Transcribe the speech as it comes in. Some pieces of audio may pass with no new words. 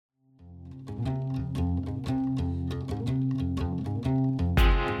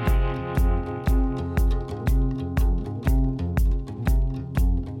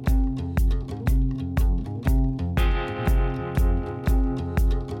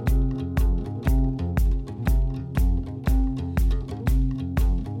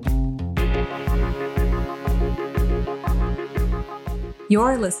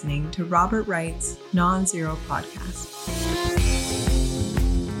You're listening to Robert Wright's Non-Zero Podcast.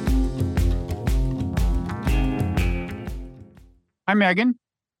 Hi, Megan.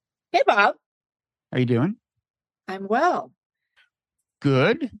 Hey, Bob. How you doing? I'm well.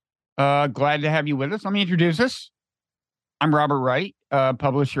 Good. Glad to have you with us. Let me introduce us. I'm Robert Wright,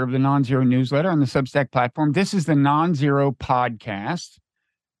 publisher of the Non-Zero newsletter on the Substack platform. This is the Non-Zero podcast,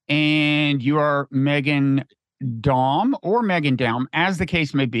 and you are Megan Daum or Megan Daum, as the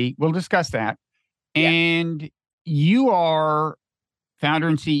case may be. We'll discuss that. Yeah. And you are founder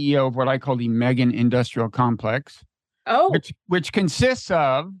and CEO of what I call the Meghan-industrial complex, which consists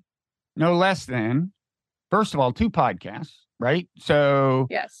of no less than, first of all, 2 podcasts, right? So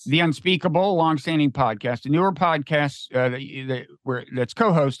yes, the Unspeakable, longstanding podcast, a newer podcast that's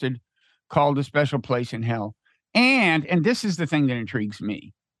co-hosted called A Special Place in Hell. And this is the thing that intrigues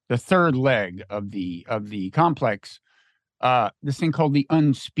me, the third leg of the complex, this thing called the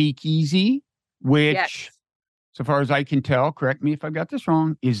Unspeakeasy, which, yes, so far as I can tell, correct me if I've got this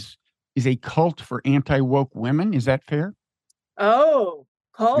wrong, is a cult for anti-woke women. Is that fair? Oh,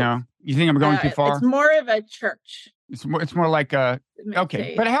 cult? No, you think I'm going too far? It's more of a church. It's more like a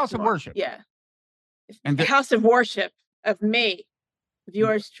but a house of worship. Yeah, and a house of worship of me, of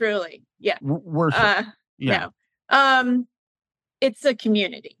yours truly. Yeah, worship. Yeah. No, it's a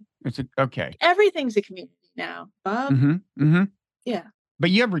community. Okay. Everything's a community now, Bob. Yeah. But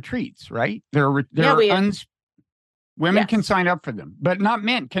you have retreats, right? Women can sign up for them, but not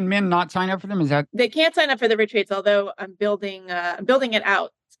men. Can men not sign up for them? Is that they can't sign up for the retreats? Although I'm building it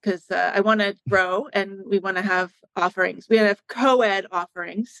out because I want to grow and we want to have offerings. We have co-ed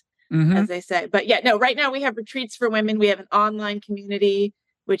offerings, as they say. But yeah, no. Right now we have retreats for women. We have an online community,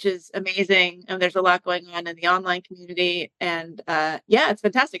 which is amazing, and there's a lot going on in the online community. And it's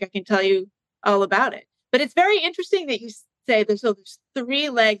fantastic. I can tell you all about it. But it's very interesting that you say there's 3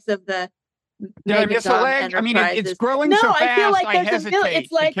 legs of the. Did I miss a leg? I mean, it's growing so fast. I feel like there's hesitate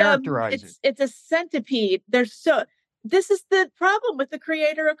it's like to characterize it. It's a centipede. This is the problem with the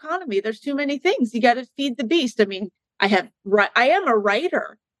creator economy. There's too many things. You got to feed the beast. I mean, I am a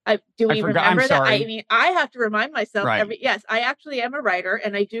writer. Remember that? I mean, I have to remind myself yes, I actually am a writer,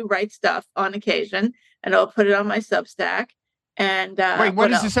 and I do write stuff on occasion, and I'll put it on my Substack. And wait,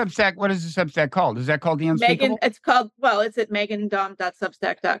 what is the Substack? What is the Substack called? Is that called the Unspeakable? It's at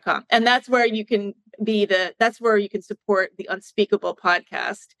Meghan-industrial.substack.com, and that's where you can that's where you can support the Unspeakable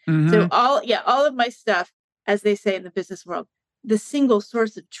podcast. So all of my stuff, as they say in the business world, the single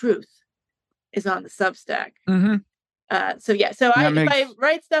source of truth is on the Substack. So I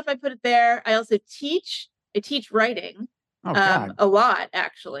write stuff, I put it there. I also teach. I teach writing a lot,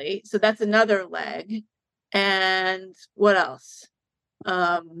 actually. So that's another leg. And what else?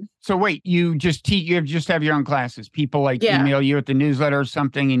 So wait, you just teach? You just have your own classes? People email you at the newsletter or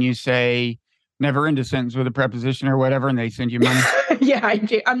something, and you say never end a sentence with a preposition or whatever, and they send you money. Yeah, I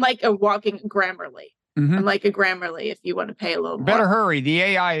do. I'm like a walking Grammarly. I'm like a Grammarly if you want to pay a little more. Better hurry. The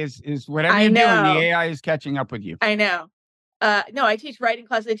AI is whatever you're doing, the AI is catching up with you. I know. No, I teach writing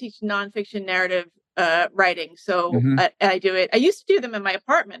classes. I teach nonfiction narrative writing. So I do it. I used to do them in my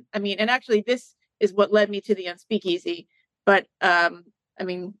apartment. I mean, and actually this is what led me to the Unspeakeasy. But I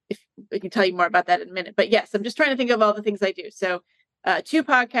mean, if I can tell you more about that in a minute. But yes, I'm just trying to think of all the things I do. So 2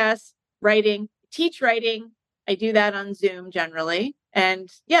 podcasts, writing, teach writing. I do that on Zoom generally. And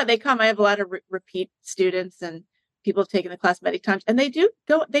they come. I have a lot of repeat students, and people have taken the class many times, and they get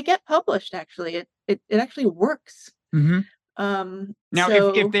published. Actually, it actually works. Now,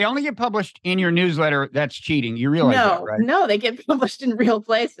 if they only get published in your newsletter, that's cheating. You realize that, right? No, they get published in real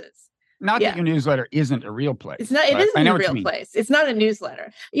places. Not that your newsletter isn't a real place. It's not. It isn't a real place. It's not a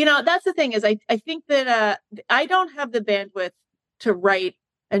newsletter. That's the thing is I think that I don't have the bandwidth to write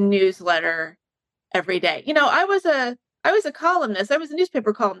a newsletter every day. I was a columnist. I was a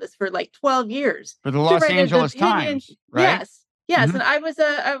newspaper columnist for like 12 years. For the Los Angeles Times, right? Yes. And I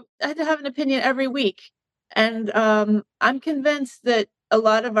had to have an opinion every week. And I'm convinced that a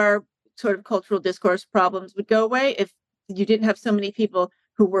lot of our sort of cultural discourse problems would go away if you didn't have so many people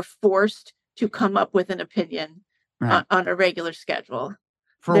who were forced to come up with an opinion on a regular schedule.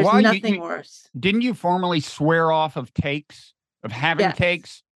 For a while, nothing worse. Didn't you formally swear off of having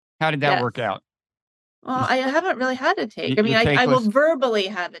takes? How did that work out? Well, I haven't really had a take. I mean, I will verbally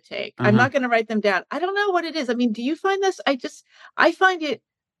have a take. I'm not going to write them down. I don't know what it is. I mean, do you find this? I find it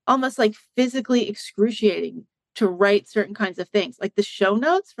almost like physically excruciating to write certain kinds of things. Like the show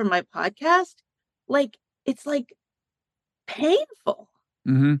notes for my podcast, it's like painful.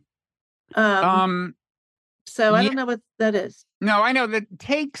 So I don't know what that is. No, I know that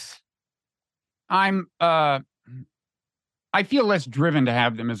takes. I feel less driven to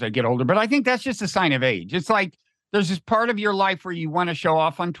have them as I get older, but I think that's just a sign of age. It's like there's this part of your life where you want to show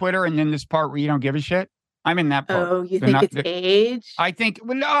off on Twitter, and then this part where you don't give a shit. I'm in that part. Oh, you think it's age? I think.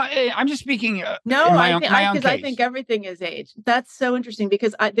 Well, no, I'm just speaking. No, in my own case. I think everything is age. That's so interesting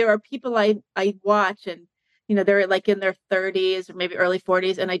because there are people I watch, and they're like in their 30s or maybe early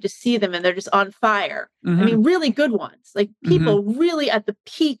 40s, and I just see them and they're just on fire. Mm-hmm. I mean, really good ones, like people really at the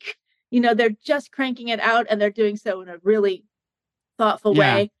peak. They're just cranking it out, and they're doing so in a really thoughtful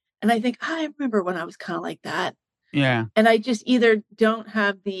way. And I think I remember when I was kind of like that. Yeah. And I just either don't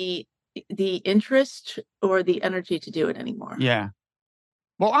have the interest or the energy to do it anymore. Yeah.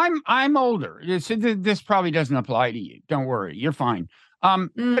 Well, I'm older. This probably doesn't apply to you. Don't worry, you're fine. But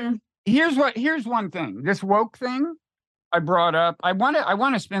here's one thing. This woke thing I brought up. I want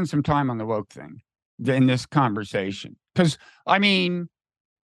to spend some time on the woke thing in this conversation because I mean,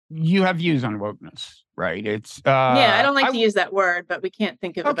 you have views on wokeness, right? It's I don't like to use that word, but we can't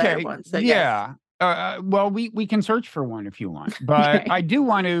think of a better one. So yeah. Well, we can search for one if you want, but I do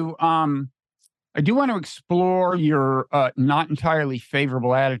want to explore your not entirely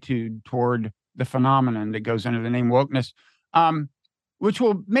favorable attitude toward the phenomenon that goes under the name wokeness, which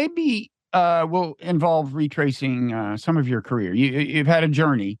will maybe will involve retracing some of your career. You've had a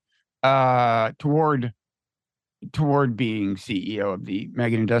journey toward being CEO of the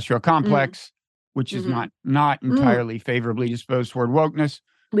Meghan-industrial complex, which is not entirely favorably disposed toward wokeness.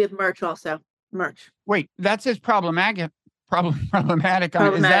 We have merch also. Merch. Wait, that says problematic. Problematic.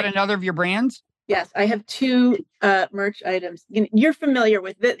 Is that another of your brands? Yes, I have 2 merch items. You're familiar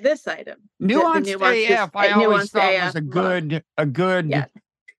with this item. Nuanced AF. I always thought was a good. Yeah.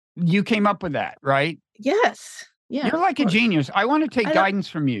 You came up with that, right? Yes. Yeah. You're like a genius. I want to take guidance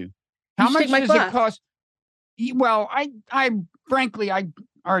from you. How much does it cost? Well, I frankly, I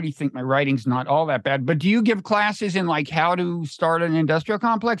already think my writing's not all that bad, but do you give classes in like how to start an industrial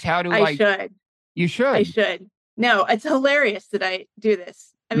complex? How to should. You should. I should. No, it's hilarious that I do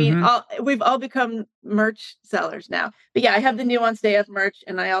this. I mean, we've all become merch sellers now. But yeah, I have the Nuanced AF merch,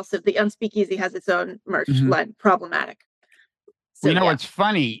 and I also, the Unspeakeasy has its own merch line, Problematic. So, it's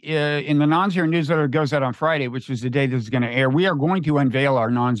funny. In the Non-Zero newsletter that goes out on Friday, which is the day this is going to air, we are going to unveil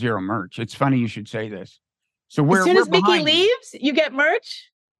our Non-Zero merch. It's funny you should say this. So as soon as Mickey leaves, you get merch?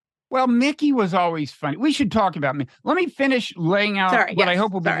 Well, Mickey was always funny. We should talk about me. Let me finish laying out what I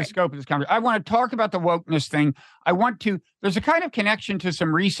hope will be the scope of this conversation. I want to talk about the wokeness thing. There's a kind of connection to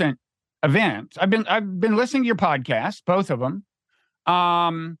some recent events. I've been listening to your podcast, both of them.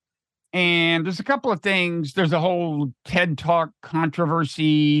 And there's a couple of things. There's a whole TED Talk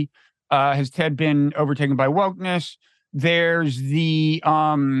controversy. Has TED been overtaken by wokeness? There's the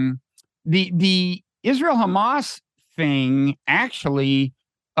Israel-Hamas thing, actually.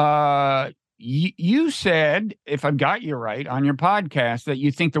 You said, if I've got you right on your podcast, that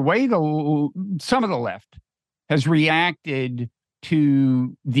you think the way some of the left has reacted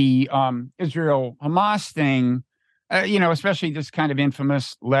to the Israel-Hamas thing, especially this kind of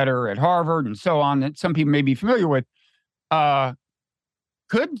infamous letter at Harvard and so on that some people may be familiar with,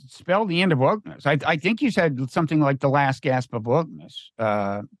 could spell the end of wokeness. I think you said something like the last gasp of wokeness.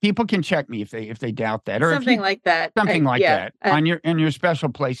 People can check me if they doubt that, or something like that. Something like that on your special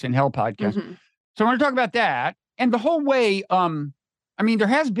place in hell podcast. So I want to talk about that and the whole way. I mean, there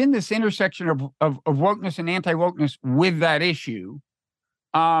has been this intersection of wokeness and anti-wokeness with that issue.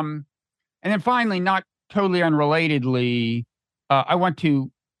 And then finally, not totally unrelatedly, I want to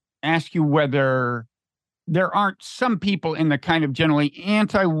ask you whether there aren't some people in the kind of generally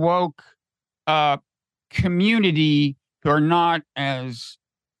anti-woke community who are not as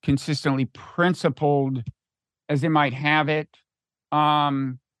consistently principled as they might have it.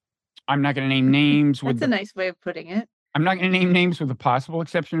 I'm not going to name names. That's a nice way of putting it. I'm not going to name names with the possible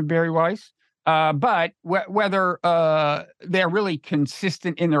exception of Barry Weiss. But whether they're really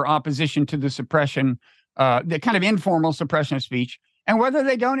consistent in their opposition to the suppression, the kind of informal suppression of speech, and whether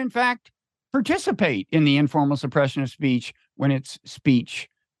they don't, in fact, participate in the informal suppression of speech when it's speech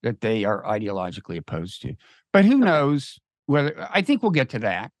that they are ideologically opposed to. But who knows whether, I think we'll get to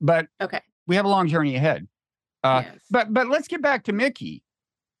that, but we have a long journey ahead. But let's get back to Mickey,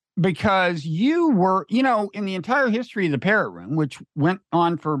 because you were, in the entire history of the Parrot Room, which went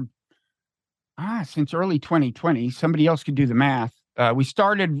on for since early 2020, somebody else could do the math. We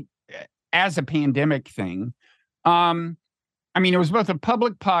started as a pandemic thing. I mean, it was both a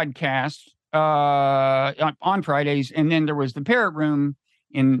public podcast on Fridays, and then there was the Parrot Room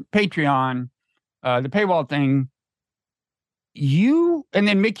in Patreon, the paywall thing. And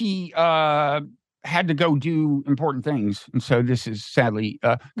then Mickey had to go do important things, and so this is sadly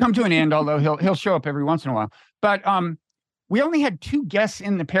come to an end. Although he'll show up every once in a while. But we only had 2 guests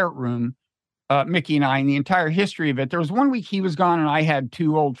in the Parrot Room, Mickey and I, in the entire history of it. There was one week he was gone and I had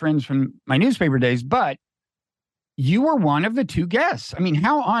 2 old friends from my newspaper days, but you were one of the 2 guests. I mean,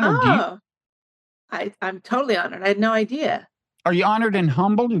 how honored do you? I'm totally honored. I had no idea. Are you honored and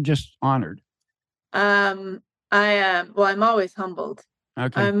humbled or just honored? I am. Well, I'm always humbled.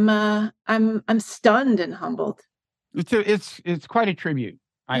 Okay. I'm stunned and humbled. It's quite a tribute.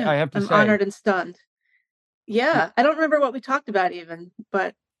 Yeah, I have to I'm say. honored and stunned. Yeah, I don't remember what we talked about even,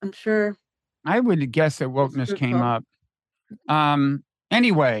 but I'm sure. I would guess that wokeness came up.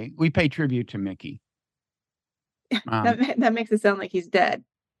 Anyway, we pay tribute to Mickey. That makes it sound like he's dead.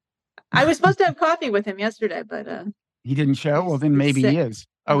 I was supposed to have coffee with him yesterday, but he didn't show. Well, then maybe he is.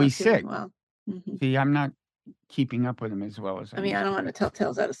 Oh, he's sick. Well, see, I'm not keeping up with him as well as I mean, I don't want to tell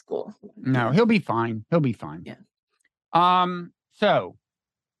tales out of school. No, he'll be fine. He'll be fine. Yeah. So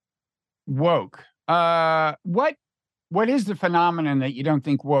woke. What is the phenomenon that you don't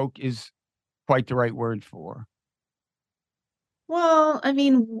think woke is quite the right word for? Well, I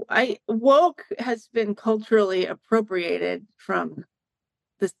mean, woke has been culturally appropriated from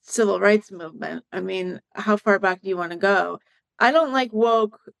the civil rights movement. I mean, how far back do you want to go? I don't like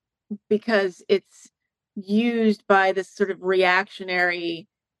woke because it's used by this sort of reactionary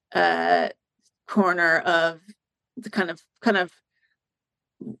corner of the kind of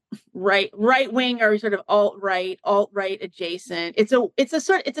right wing or sort of alt-right adjacent. It's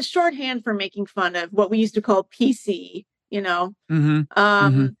a shorthand for making fun of what we used to call PC, you know.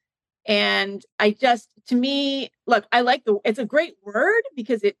 And to me, look, I like it's a great word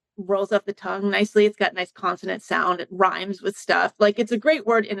because it rolls off the tongue nicely. It's got nice consonant sound. It rhymes with stuff. Like, it's a great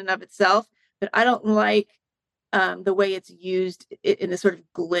word in and of itself, but I don't like the way it's used in a sort of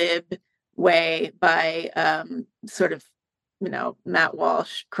glib way by sort of, Matt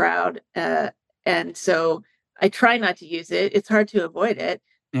Walsh crowd. And so I try not to use it. It's hard to avoid it.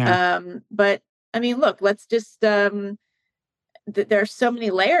 Yeah. But I mean, look, let's just, there are so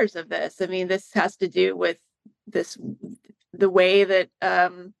many layers of this. I mean, this has to do with the way that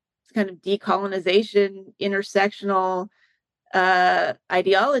kind of decolonization, intersectional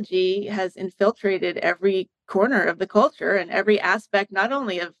ideology has infiltrated every corner of the culture and every aspect, not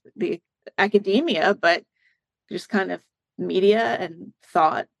only of the academia, but just kind of media and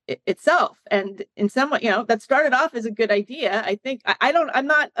thought itself. And in some way, that started off as a good idea. I think I'm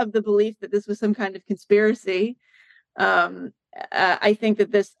not of the belief that this was some kind of conspiracy. I think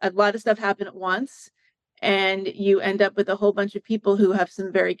that a lot of stuff happened at once, and you end up with a whole bunch of people who have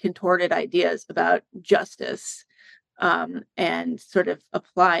some very contorted ideas about justice, and sort of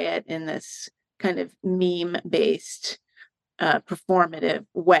apply it in this kind of meme-based, performative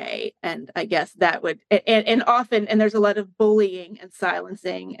way. And I guess that would, and often, and there's a lot of bullying and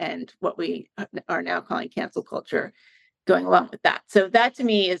silencing and what we are now calling cancel culture going along with that. So that to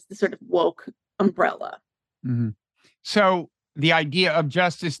me is the sort of woke umbrella. Mm-hmm. So the idea of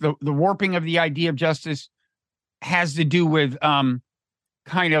justice, the warping of the idea of justice has to do with kind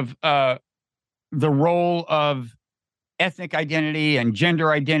of the role of ethnic identity and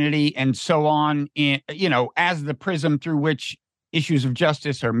gender identity and so on, as the prism through which issues of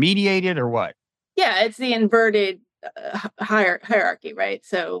justice are mediated, or what? Yeah, it's the inverted hierarchy, right?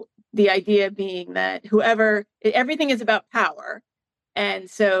 So the idea being that everything is about power. And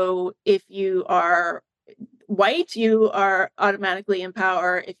so if you are white, you are automatically in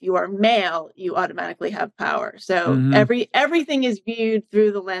power. If you are male, you automatically have power. So everything is viewed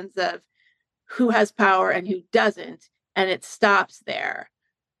through the lens of who has power and who doesn't, and it stops there.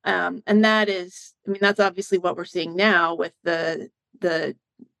 And that is, that's obviously what we're seeing now with the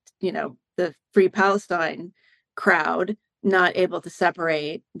Free Palestine crowd not able to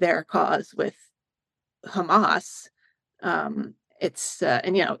separate their cause with Hamas.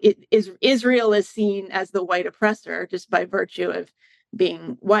 Israel is seen as the white oppressor just by virtue of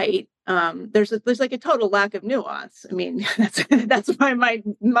being white. There's like a total lack of nuance. I mean, that's why my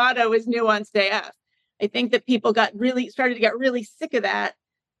motto is nuanced AF. I think that people started to get really sick of that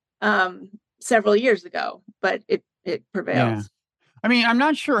several years ago, but it prevails. Yeah. I mean, I'm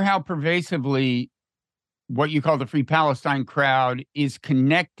not sure how pervasively what you call the Free Palestine crowd is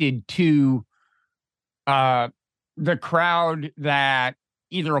connected to the crowd that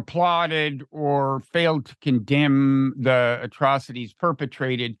either applauded or failed to condemn the atrocities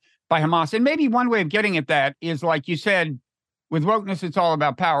perpetrated by Hamas. And maybe one way of getting at that is, like you said, with wokeness, it's all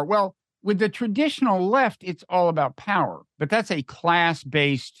about power. Well, with the traditional left, it's all about power. But that's a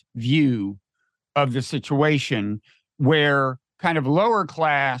class-based view of the situation where kind of lower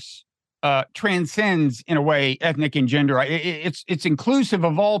class transcends, in a way, ethnic and gender. It's inclusive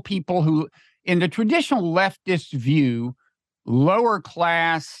of all people who, in the traditional leftist view, lower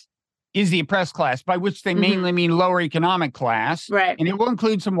class is the oppressed class, by which they mainly mean lower economic class. Right. And it will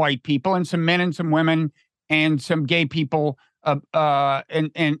include some white people and some men and some women and some gay people, and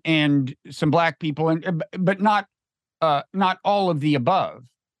some black people, but not all of the above.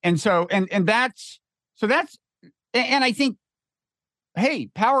 And so, and that's I think, hey,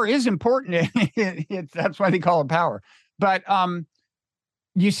 power is important. That's why they call it power. But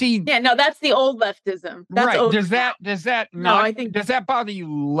you see, yeah, no, that's the old leftism. That's right? over Does that now. not? I think, does that bother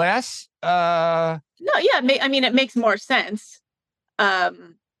you less? No, yeah, I mean, it makes more sense. I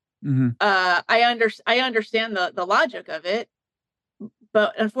understand the logic of it,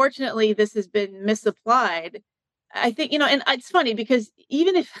 but unfortunately, this has been misapplied. I think, and it's funny because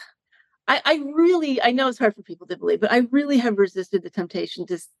even if I know it's hard for people to believe, but I really have resisted the temptation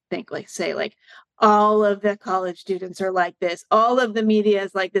to think say all of the college students are like this. All of the media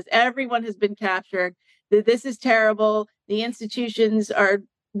is like this. Everyone has been captured. This is terrible. The institutions are,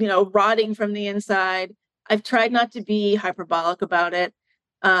 rotting from the inside. I've tried not to be hyperbolic about it.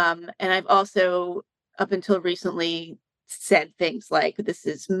 And I've also, up until recently, said things like this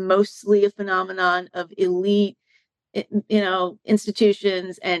is mostly a phenomenon of elite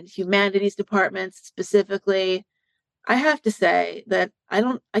institutions and humanities departments specifically. I have to say that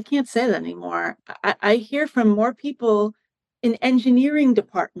I can't say that anymore. I hear from more people in engineering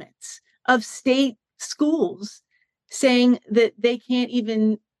departments of state schools saying that they can't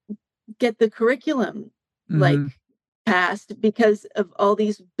even get the curriculum passed because of all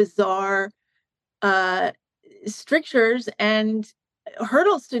these bizarre strictures and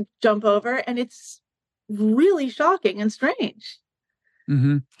hurdles to jump over, and it's really shocking and strange.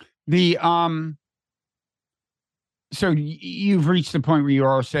 The so you've reached the point where you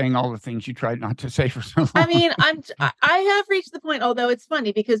are saying all the things you tried not to say for so long. I mean, I have reached the point, although it's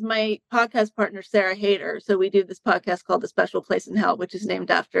funny because my podcast partner, Sarah Hayter, so we do this podcast called The Special Place in Hell, which is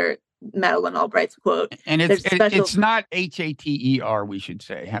named after Madeleine Albright's quote. And it's not Hater, we should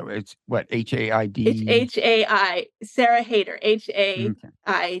say. It's what, HAID? It's HAI, Sarah Hayter, HAIDER.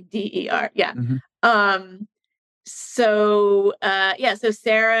 Yeah. So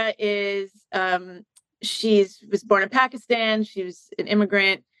Sarah is, she was born in Pakistan. She was an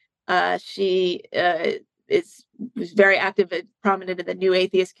immigrant. She was very active and prominent in the new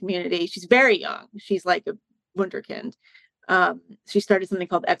atheist community. She's very young. She's like a wunderkind. She started something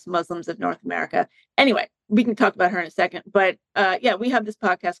called Ex-Muslims of North America. Anyway, we can talk about her in a second. But we have this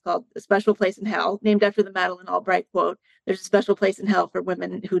podcast called A Special Place in Hell, named after the Madeleine Albright quote. There's a special place in hell for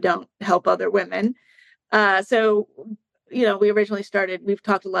women who don't help other women. So we originally we've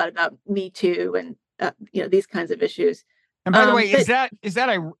talked a lot about Me Too and, these kinds of issues. And by the way, is that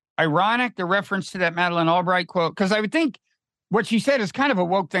ironic, the reference to that Madeleine Albright quote? Because I would think what she said is kind of a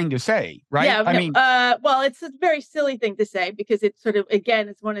woke thing to say, right? Yeah, well, it's a very silly thing to say because it's sort of, again,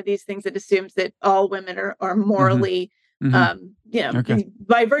 it's one of these things that assumes that all women are morally, by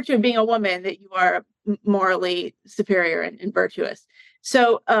virtue of being a woman, that you are morally superior and virtuous.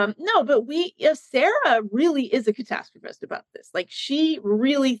 So, no, but Sarah really is a catastrophist about this. Like, she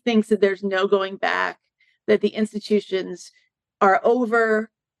really thinks that there's no going back, that the institutions are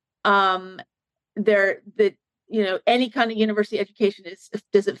over, any kind of university education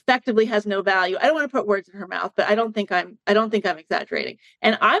effectively has no value. I don't want to put words in her mouth, but I don't think I'm exaggerating.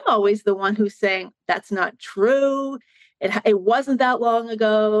 And I'm always the one who's saying that's not true. It wasn't that long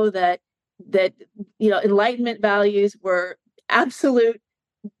ago that Enlightenment values were absolute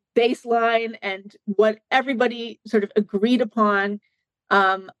baseline and what everybody sort of agreed upon.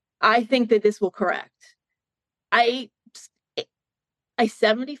 I think that this will correct. I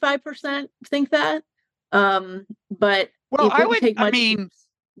 75% think that. But well, far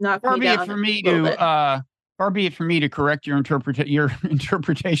be it for me to correct your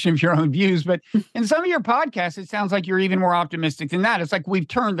interpretation of your own views. But in some of your podcasts, it sounds like you're even more optimistic than that. It's like we've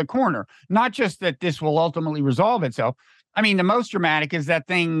turned the corner, not just that this will ultimately resolve itself. I mean, the most dramatic is that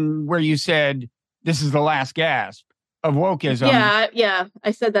thing where you said this is the last gasp of wokeism. Yeah.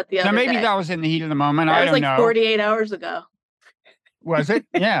 I said that the other day. Now, maybe that was in the heat of the moment. That I don't know. 48 hours ago. Was it?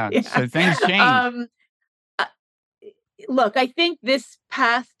 Yeah. Yeah. So things changed. Look, I think the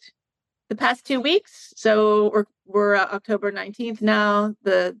past 2 weeks, so we're October 19th now,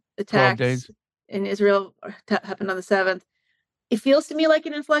 the attacks in Israel happened on the 7th. It feels to me like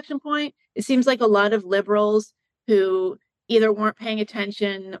an inflection point. It seems like a lot of liberals who either weren't paying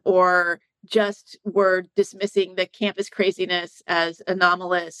attention or just were dismissing the campus craziness as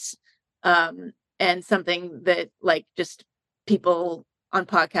anomalous, and something that just people on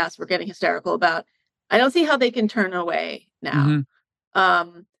podcasts were getting hysterical about. I don't see how they can turn away now.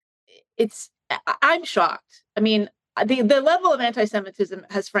 I'm shocked. I mean, the level of anti-Semitism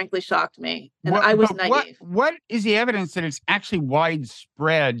has frankly shocked me, and I was naive. What is the evidence that it's actually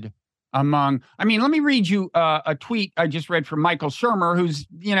widespread among? I mean, let me read you a tweet I just read from Michael Shermer, who's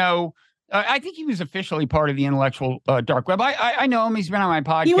I think he was officially part of the intellectual dark web. I know him. He's been on my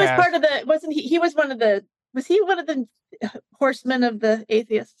podcast. He was part of the. Wasn't he? He was one of the. Was he one of the horsemen of the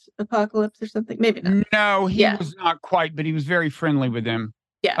atheist apocalypse or something? Maybe not. No, he was not quite, but he was very friendly with them.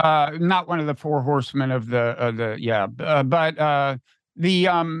 Yeah. Not one of the four horsemen of the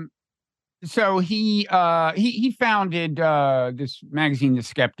so he founded this magazine, The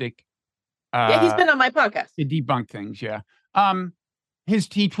Skeptic. He's been on my podcast to debunk things. Yeah.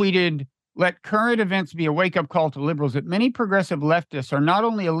 He tweeted, "Let current events be a wake-up call to liberals that many progressive leftists are not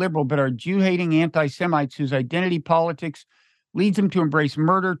only illiberal, but are Jew-hating anti-Semites whose identity politics leads them to embrace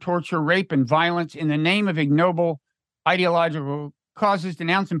murder, torture, rape, and violence in the name of ignoble ideological causes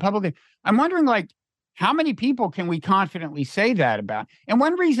denounced in public." I'm wondering, how many people can we confidently say that about? And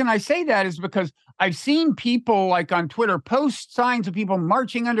one reason I say that is because I've seen people on Twitter post signs of people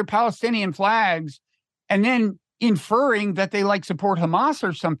marching under Palestinian flags and then inferring that they support Hamas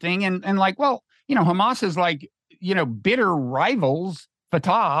or something. And Hamas is bitter rivals,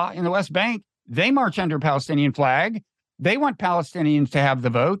 Fatah in the West Bank. They march under Palestinian flag. They want Palestinians to have the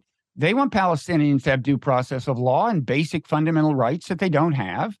vote. They want Palestinians to have due process of law and basic fundamental rights that they don't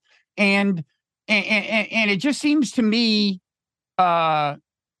have. And it just seems to me, I'm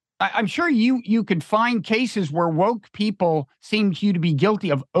sure you could find cases where woke people seem to you to be guilty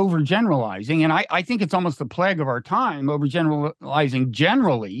of overgeneralizing. And I think it's almost the plague of our time, overgeneralizing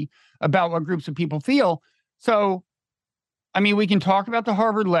generally about what groups of people feel. So, I mean, we can talk about the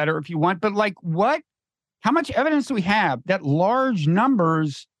Harvard letter if you want, but how much evidence do we have that large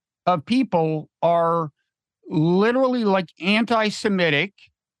numbers of people are literally anti-Semitic?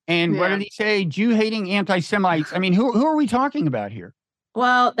 And what did he say? Jew-hating anti-Semites. I mean, who are we talking about here?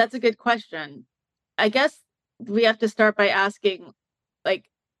 Well, that's a good question. I guess we have to start by asking,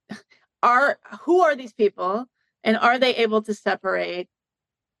 who are these people, and are they able to separate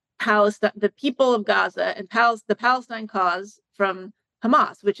Palestine, the people of Gaza, and the Palestine cause from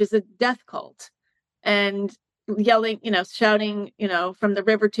Hamas, which is a death cult, and yelling, shouting, from the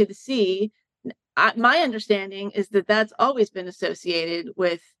river to the sea. My understanding is that that's always been associated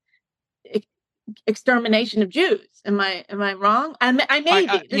with extermination of Jews. Am I wrong? I may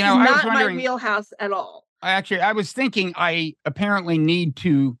be. This is not my wheelhouse at all. I was thinking I apparently need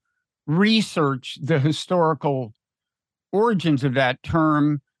to research the historical origins of that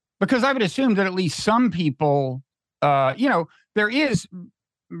term, because I would assume that at least some people, there is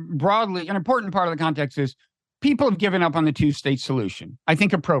broadly an important part of the context is people have given up on the two-state solution. I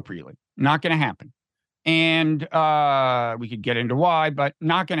think appropriately. Not going to happen. And we could get into why, but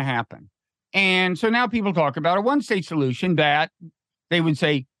not going to happen. And so now people talk about a one-state solution that they would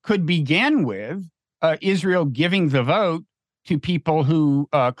say could begin with Israel giving the vote to people who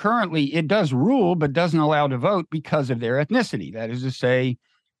currently it does rule, but doesn't allow to vote because of their ethnicity. That is to say,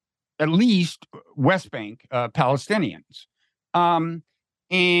 at least West Bank Palestinians. And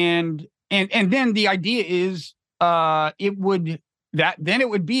then the idea is it would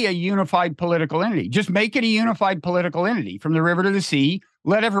be a unified political entity. Just make it a unified political entity from the river to the sea.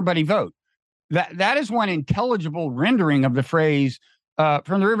 Let everybody vote. That is one intelligible rendering of the phrase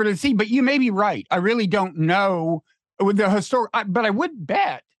from the river to the sea. But you may be right. I really don't know with the historic, but I would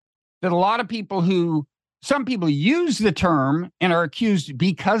bet that a lot of people some people use the term and are accused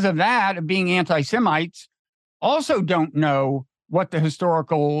because of that of being anti-Semites, also don't know what the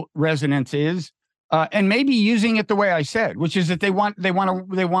historical resonance is. And maybe using it the way I said, which is that they want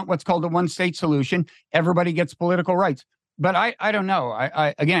what's called a one-state solution. Everybody gets political rights. But I don't know.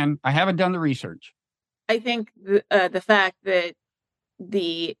 I haven't done the research. I think the fact that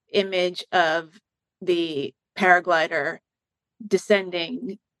the image of the paraglider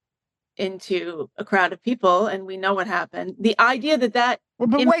descending into a crowd of people, and we know what happened. The idea that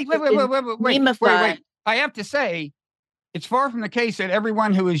wait. I have to say, it's far from the case that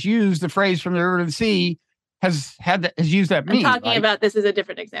everyone who has used the phrase from the river to the sea has used that meme. I'm talking about this as a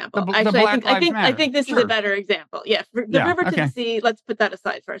different example. I think this is a better example. Yeah, the river to the sea. Let's put that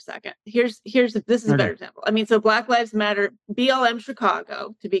aside for a second. This is a better example. I mean, so Black Lives Matter, BLM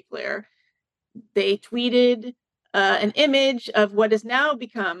Chicago, to be clear, they tweeted an image of what has now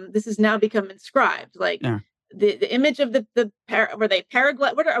become inscribed, the image of were they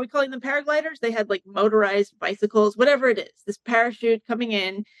paraglide? What are we calling them? Paragliders? They had motorized bicycles, whatever it is. This parachute coming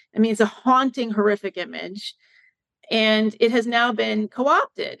in. I mean, it's a haunting, horrific image, and it has now been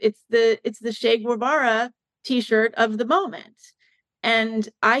co-opted. It's the Che Guevara T-shirt of the moment, And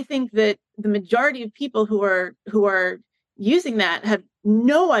I think that the majority of people who are using that have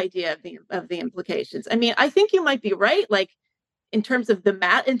no idea of the implications. I mean, I think you might be right, like in terms of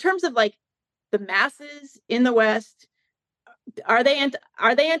like the masses in the West, are they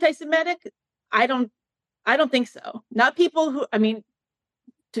anti-Semitic? I don't think so. Not people who, I mean,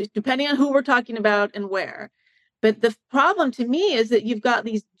 depending on who we're talking about and where. But the problem to me is that you've got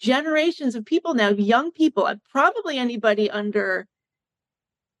these generations of people now, young people, and probably anybody under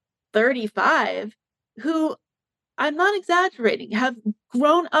 35, who, I'm not exaggerating, have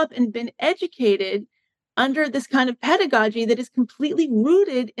grown up and been educated under this kind of pedagogy that is completely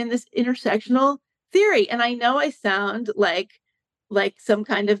rooted in this intersectional theory. And I know I sound like some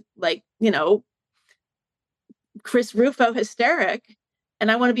kind of, like, Chris Rufo hysteric. And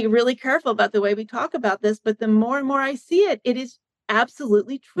I want to be really careful about the way we talk about this. But the more and more I see it, it is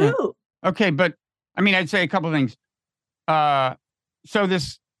absolutely true. Yeah. Okay. But I mean, I'd say a couple of things. So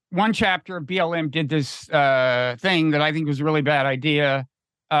this one chapter of BLM did this thing that I think was a really bad idea.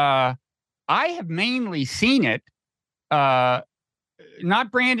 I have mainly seen it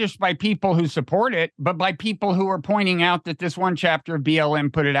not brandished by people who support it, but by people who are pointing out that this one chapter of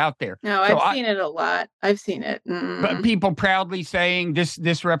BLM put it out there. No, I've seen it a lot. I've seen it. But people proudly saying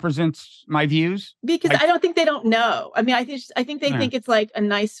this represents my views? Because I don't think they don't know. I mean, I think they think it's like a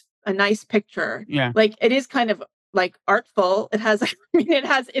nice picture. Yeah. Like it is kind of like artful. It has,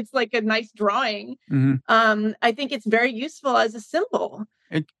 it's like a nice drawing. Mm-hmm. I think it's very useful as a symbol.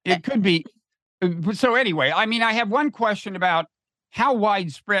 It could be. So anyway, I mean, I have one question about how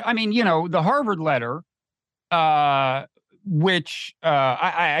widespread. I mean, the Harvard letter, which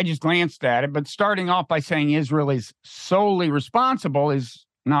I just glanced at it, but starting off by saying Israel is solely responsible is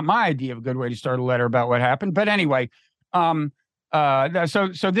not my idea of a good way to start a letter about what happened. But anyway, so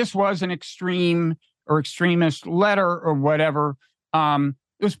this was an extreme or extremist letter or whatever. It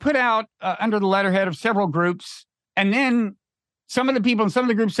was put out under the letterhead of several groups, and then some of the people in some of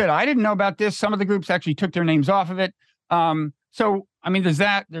the groups said, I didn't know about this. Some of the groups actually took their names off of it. So, I mean, there's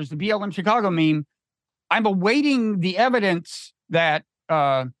the BLM Chicago meme. I'm awaiting the evidence that,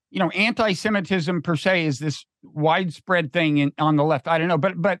 anti-Semitism per se is this widespread thing on the left. I don't know.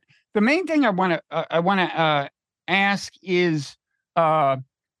 But the main thing I want to ask is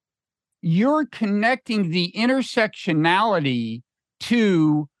you're connecting the intersectionality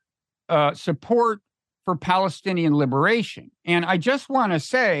to support for Palestinian liberation. And I just want to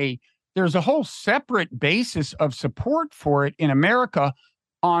say there's a whole separate basis of support for it in America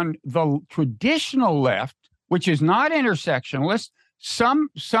on the traditional left, which is not intersectionalist, some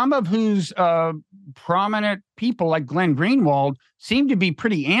of whose prominent people like Glenn Greenwald seem to be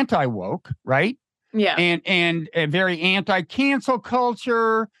pretty anti-woke, right? Yeah. And very anti-cancel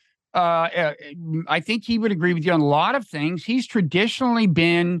culture. I think he would agree with you on a lot of things. He's traditionally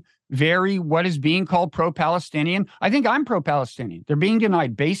been very what is being called pro-Palestinian. I think I'm pro-Palestinian. They're being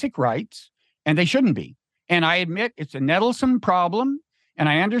denied basic rights, and they shouldn't be. And I admit it's a nettlesome problem, and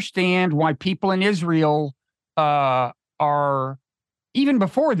I understand why people in Israel are, even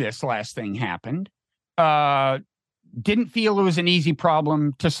before this last thing happened, didn't feel it was an easy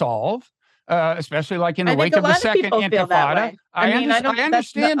problem to solve, especially like in the wake of the second Intifada. I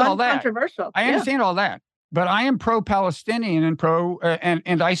understand all that. I understand all that. But I am pro-Palestinian and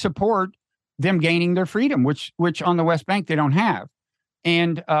and I support them gaining their freedom, which on the West Bank they don't have,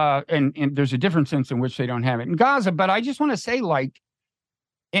 and there's a different sense in which they don't have it in Gaza. But I just want to say, like,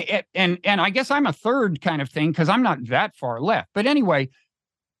 and I guess I'm a third kind of thing because I'm not that far left. But anyway,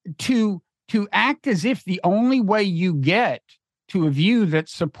 to act as if the only way you get to a view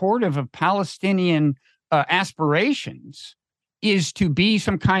that's supportive of Palestinian aspirations is to be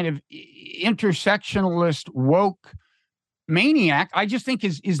some kind of intersectionalist woke maniac, I just think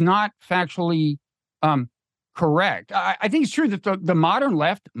is not factually correct. I think it's true that the modern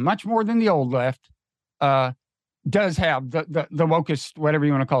left, much more than the old left, does have the wokest, whatever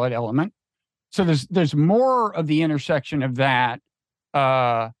you want to call it, element. So there's more of the intersection of that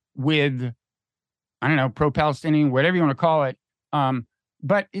with, I don't know, pro-Palestinian, whatever you want to call it.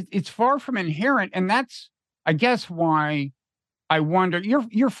 But it's far from inherent, and that's, I guess, why I wonder,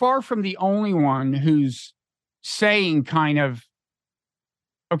 you're far from the only one who's saying kind of,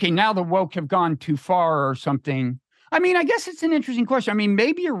 okay, now the woke have gone too far or something. I mean, I guess it's an interesting question. I mean,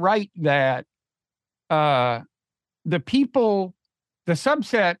 maybe you're right that the people, the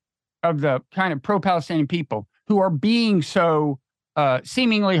subset of the kind of pro-Palestinian people who are being so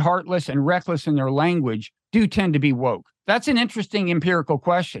seemingly heartless and reckless in their language do tend to be woke. That's an interesting empirical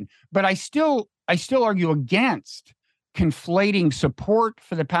question. But I still argue against conflating support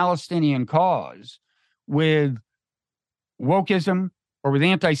for the Palestinian cause with wokeism or with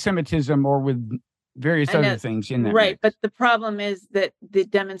anti-Semitism or with various other things in that right mix. But the problem is that the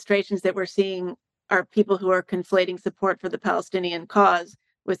demonstrations that we're seeing are people who are conflating support for the Palestinian cause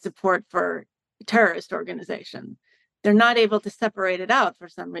with support for a terrorist organization. They're not able to separate it out for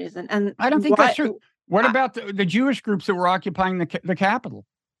some reason. And I don't think that's true. What about the Jewish groups that were occupying the capital?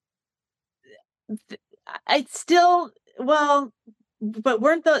 It's still, well, but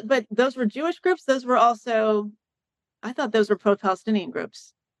but those were Jewish groups. Those were also, I thought those were pro-Palestinian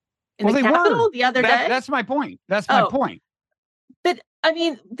groups in the Capitol the other day. That's my point. That's my point. But I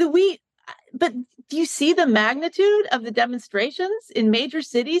mean, but do you see the magnitude of the demonstrations in major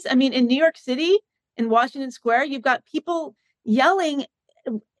cities? I mean, in New York City, in Washington Square, you've got people yelling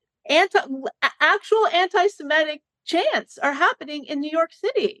actual anti-Semitic chants are happening in New York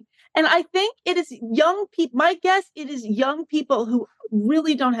City. And I think it is young people. My guess, it is young people who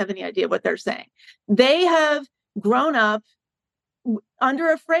really don't have any idea what they're saying. They have grown up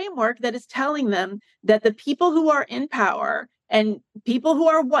under a framework that is telling them that the people who are in power and people who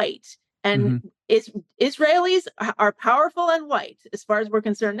are white and Israelis are powerful and white, as far as we're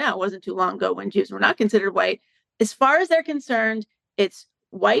concerned now. It wasn't too long ago when Jews were not considered white. As far as they're concerned, it's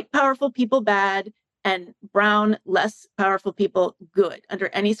white, powerful people bad, and brown, less powerful people good under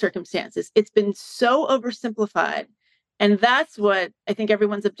any circumstances. It's been so oversimplified. And that's what I think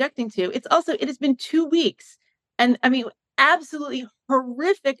everyone's objecting to. It has been 2 weeks. And I mean, absolutely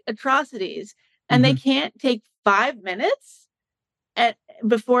horrific atrocities. And they can't take 5 minutes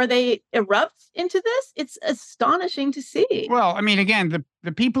before they erupt into this. It's astonishing to see. Well, I mean, again,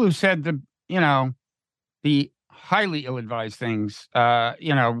 the people who said the highly ill-advised things,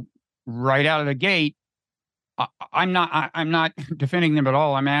 right out of the gate, I'm not defending them at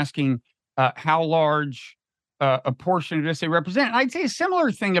all. I'm asking how large a portion of this they represent. And I'd say a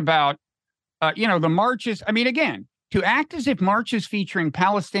similar thing about, the marches. I mean, again, to act as if marches featuring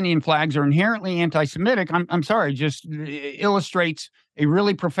Palestinian flags are inherently anti-Semitic, I'm sorry, just illustrates a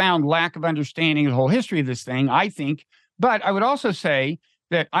really profound lack of understanding of the whole history of this thing, I think. But I would also say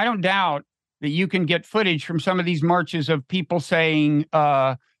that I don't doubt that you can get footage from some of these marches of people saying,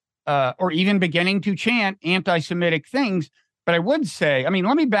 or even beginning to chant anti-Semitic things. But I would say, I mean,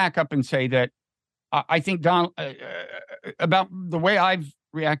 let me back up and say that I think about the way I've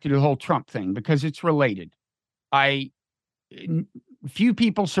reacted to the whole Trump thing, because it's related. Few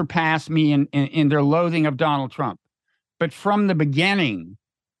people surpass me in their loathing of Donald Trump. But from the beginning,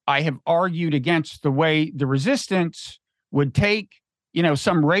 I have argued against the way the resistance would take,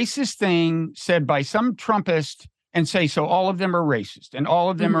 some racist thing said by some Trumpist and say, so all of them are racist and all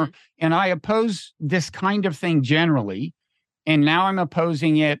of them are, and I oppose this kind of thing generally. And now I'm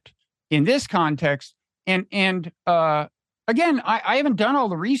opposing it in this context. And again, I haven't done all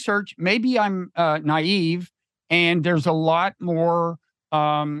the research. Maybe I'm naive. And there's a lot more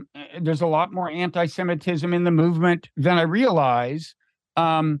anti-Semitism in the movement than I realize.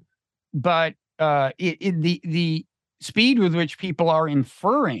 But the speed with which people are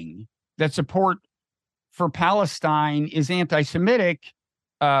inferring that support for Palestine is anti-Semitic,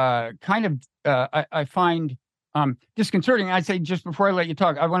 I find disconcerting. I'd say, just before I let you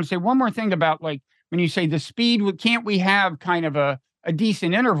talk, I want to say one more thing about, like, when you say the speed, can't we have kind of a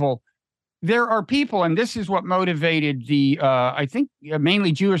decent interval? There are people, and this is what motivated I think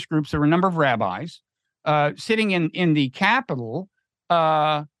mainly Jewish groups. There were a number of rabbis sitting in the Capitol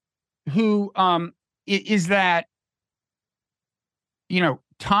who is that,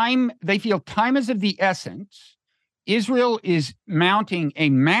 time, they feel time is of the essence. Israel is mounting a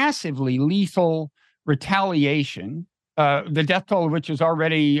massively lethal retaliation, the death toll of which has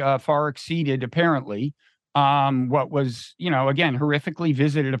already far exceeded, apparently, what was, again, horrifically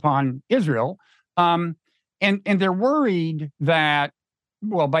visited upon Israel. And they're worried that,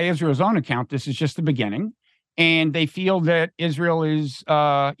 well, by Israel's own account, this is just the beginning. And they feel that Israel is,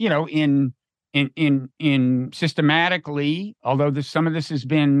 in systematically, although some of this has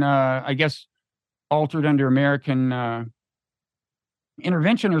been, I guess, altered under American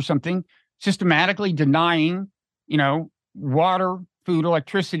intervention or something, systematically denying, water, food,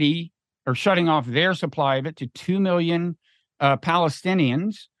 electricity, or shutting off their supply of it to 2 million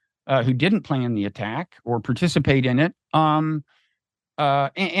Palestinians who didn't plan the attack or participate in it. And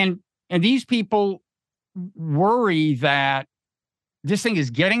these people worry that this thing is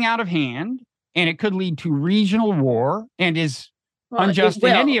getting out of hand and it could lead to regional war and is unjust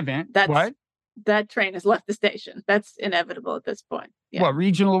in any event. That train has left the station. That's inevitable at this point. Yeah. What,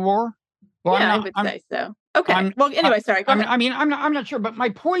 regional war? Well, yeah, I would say so. Okay. Well, anyway, sorry. Go ahead. I mean, I'm not sure, but my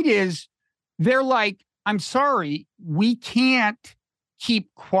point is, they're like, I'm sorry, we can't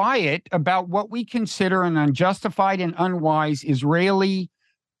keep quiet about what we consider an unjustified and unwise Israeli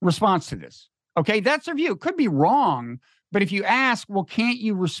response to this. Okay, that's their view. It could be wrong, but if you ask, well, can't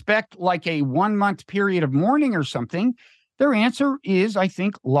you respect like a 1 month period of mourning or something? Their answer is, I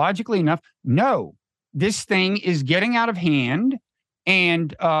think, logically enough, no. This thing is getting out of hand,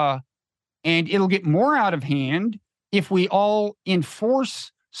 and it'll get more out of hand if we all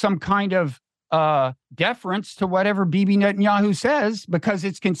enforce some kind of deference to whatever Bibi Netanyahu says, because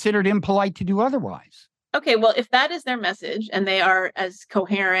it's considered impolite to do otherwise. Okay, well, if that is their message and they are as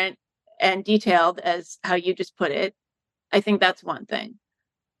coherent and detailed as how you just put it, I think that's one thing.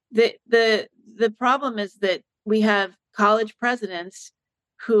 The problem is that we have college presidents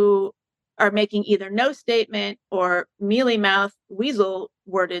who are making either no statement or mealy-mouthed,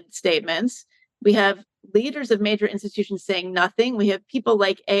 weasel-worded statements. We have leaders of major institutions saying nothing. We have people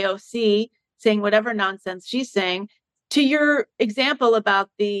like AOC saying whatever nonsense she's saying. To your example about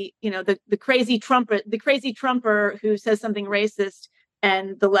the crazy Trumper who says something racist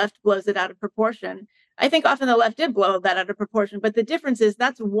and the left blows it out of proportion. I think often the left did blow that out of proportion, but the difference is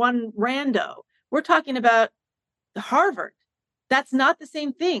that's one rando. We're talking about Harvard. That's not the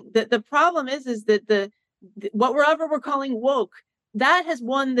same thing. The problem is that whatever we're calling woke, that has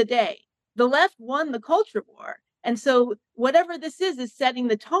won the day. The left won the culture war. And so whatever this is setting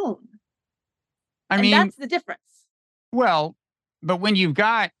the tone. I mean, that's the difference. Well, but when you've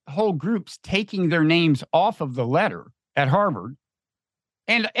got whole groups taking their names off of the letter at Harvard,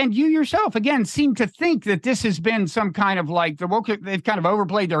 and you yourself, again, seem to think that this has been some kind of like they've kind of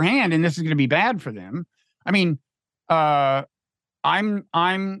overplayed their hand and this is going to be bad for them. I mean, I'm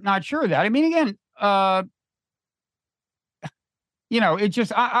not sure of that. I mean, again, it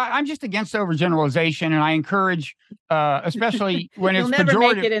just I'm just against overgeneralization, and I encourage, especially when it's You'll never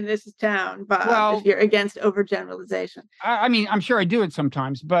pejorative. make it in this town, Bob, if you're against overgeneralization. I mean, I'm sure I do it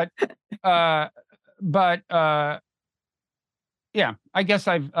sometimes, but yeah, I guess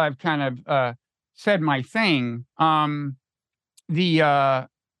I've kind of said my thing. And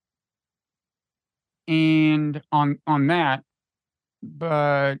on that,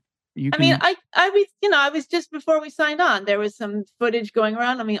 but you can. I mean, I was just before we signed on, there was some footage going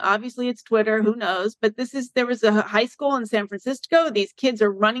around. I mean, obviously it's Twitter, who knows, but there was a high school in San Francisco. These kids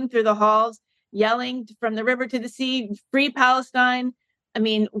are running through the halls, yelling from the river to the sea, free Palestine. I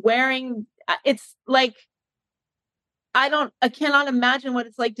mean, it's like, I cannot imagine what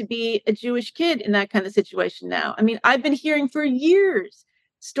it's like to be a Jewish kid in that kind of situation now. I mean, I've been hearing for years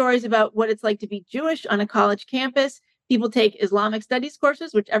stories about what it's like to be Jewish on a college campus. People take Islamic studies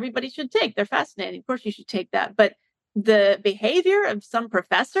courses, which everybody should take. They're fascinating. Of course, you should take that. But the behavior of some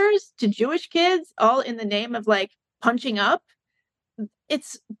professors to Jewish kids, all in the name of like punching up,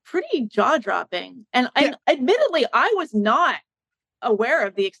 it's pretty jaw-dropping. And admittedly, I was not aware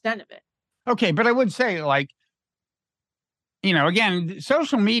of the extent of it. Okay, but I would say, like, again,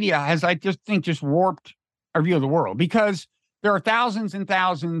 social media has, I just think, just warped our view of the world, because there are thousands and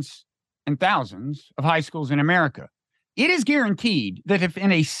thousands and thousands of high schools in America. It is guaranteed that if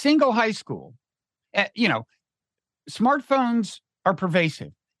in a single high school, smartphones are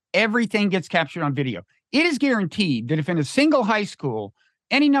pervasive, everything gets captured on video. It is guaranteed that if in a single high school,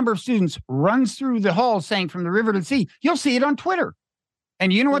 any number of students runs through the halls saying from the river to the sea, you'll see it on Twitter.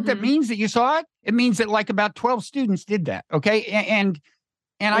 And you know what that means that you saw it? It means that like about 12 students did that. Okay. And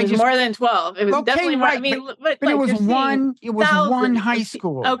it was more than 12. It was definitely more. Right, I mean, but it was one high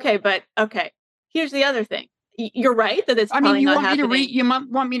school. Okay. Here's the other thing. You're right that it's probably not happening. You might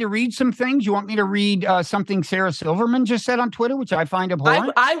want me to read some things. You want me to read something Sarah Silverman just said on Twitter, which I find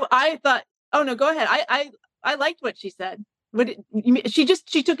abhorrent. I thought, oh no, go ahead. I liked what she said.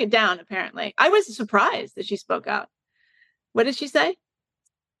 She took it down, apparently. I was surprised that she spoke out. What did she say?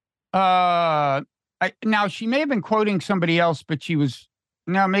 Now she may have been quoting somebody else, but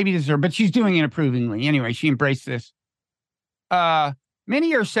maybe this is her, but she's doing it approvingly. Anyway, she embraced this.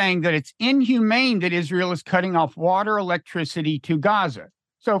 Many are saying that it's inhumane that Israel is cutting off water, electricity to Gaza.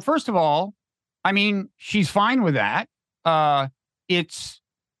 So first of all, I mean, she's fine with that. It's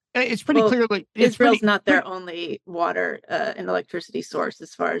pretty clearly Israel's not their only water and electricity source,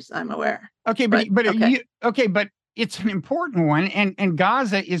 as far as I'm aware. Okay, but but it's an important one, and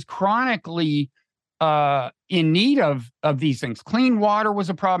Gaza is chronically in need of these things. Clean water was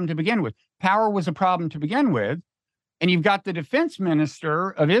a problem to begin with. Power was a problem to begin with. And you've got the defense minister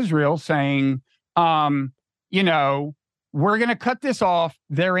of Israel saying, we're going to cut this off.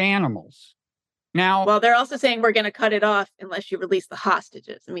 They're animals. Now, well, they're also saying we're going to cut it off unless you release the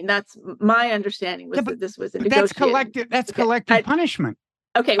hostages. I mean, that's my understanding that this was a negotiated. That's collective punishment.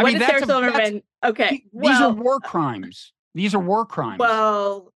 Okay, what did Sarah Silverman? Okay, these are war crimes. These are war crimes.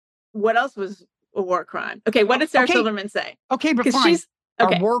 Well, what else was a war crime? Okay, what did Sarah Silverman say? Okay, but fine.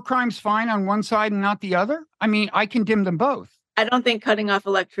 Okay. Are war crimes fine on one side and not the other? I mean, I condemn them both. I don't think cutting off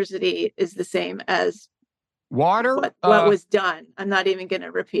electricity is the same as water. What was done. I'm not even going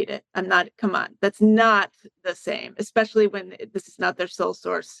to repeat it. Come on. That's not the same, especially when this is not their sole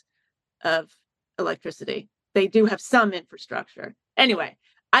source of electricity. They do have some infrastructure. Anyway,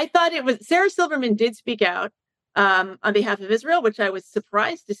 I thought Sarah Silverman did speak out on behalf of Israel, which I was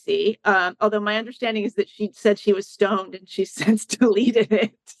surprised to see. Although my understanding is that she said she was stoned and she's since deleted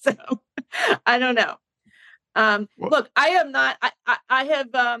it. So I don't know. Look, I am not.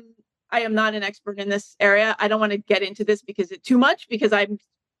 I am not an expert in this area. I don't want to get into this because it's too much. Because I'm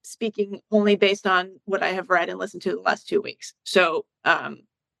speaking only based on what I have read and listened to the last 2 weeks. So,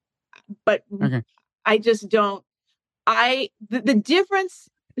 but okay. I just don't. The difference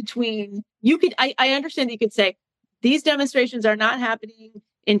between I understand that you could say these demonstrations are not happening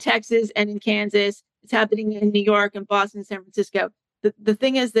in Texas and in Kansas. It's happening in New York and Boston, San Francisco. The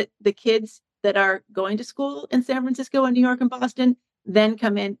thing is that the kids that are going to school in San Francisco and New York and Boston then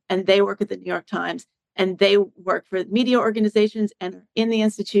come in and they work at the New York Times and they work for media organizations and are in the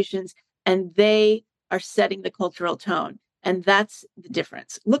institutions and they are setting the cultural tone. And that's the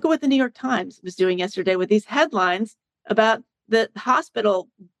difference. Look at what the New York Times was doing yesterday with these headlines about the hospital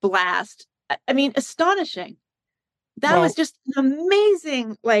blast. I mean, astonishing. That was just an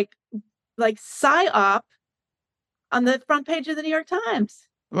amazing, like psyop on the front page of the New York Times.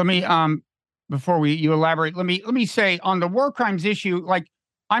 Let me, before you elaborate, let me say on the war crimes issue, like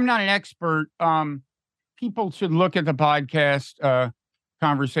I'm not an expert. People should look at the podcast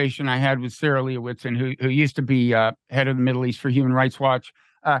conversation I had with Sarah Leowitzen, who used to be head of the Middle East for Human Rights Watch.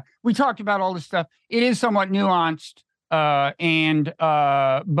 We talked about all this stuff. It is somewhat nuanced, but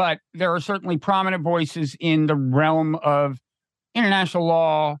there are certainly prominent voices in the realm of international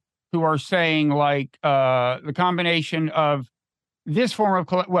law who are saying like the combination of this form of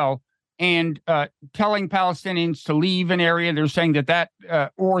and telling Palestinians to leave an area. They're saying that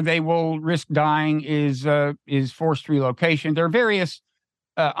or they will risk dying is forced relocation. There are various.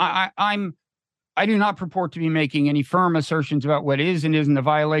 I do not purport to be making any firm assertions about what is and isn't a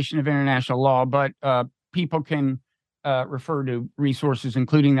violation of international law, but people can refer to resources,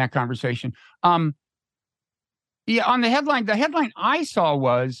 including that conversation. On the headline I saw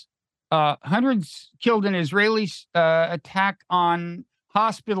was hundreds killed in Israeli attack on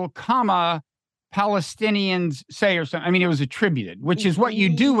hospital, Palestinians say or something. I mean, it was attributed, which is what you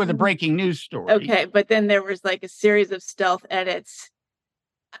do with a breaking news story. Okay, but then there was like a series of stealth edits.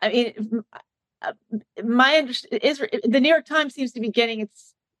 I mean, my understanding is the New York Times seems to be getting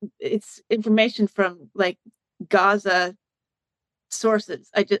its information from like Gaza sources.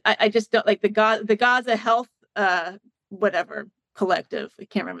 I just don't like the Gaza Health whatever collective. I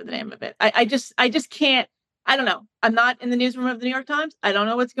can't remember the name of it. I just can't. I don't know. I'm not in the newsroom of the New York Times. I don't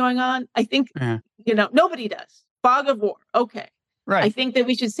know what's going on. I think nobody does. Fog of war. Okay, right. I think that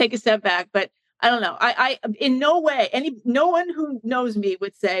we should take a step back, but I don't know. I in no way no one who knows me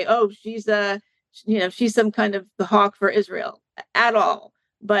would say, oh, she's some kind of the hawk for Israel at all.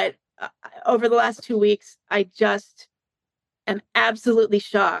 But over the last 2 weeks, I just am absolutely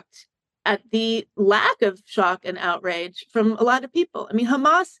shocked at the lack of shock and outrage from a lot of people. I mean,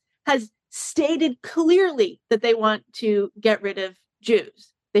 Hamas has stated clearly that they want to get rid of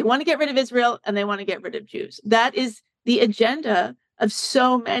Jews. They want to get rid of Israel and they want to get rid of Jews. That is the agenda of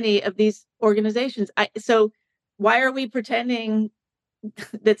so many of these organizations. So why are we pretending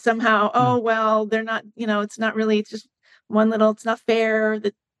that somehow, they're not, it's not really, it's just it's not fair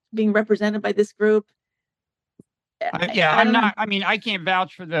that being represented by this group. I can't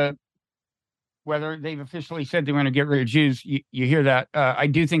vouch for whether they've officially said they want to get rid of Jews. You hear that. I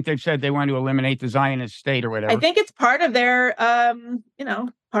do think they've said they want to eliminate the Zionist state or whatever. I think it's part of their,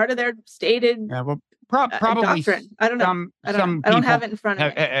 stated probably doctrine. I don't know. I don't have it in front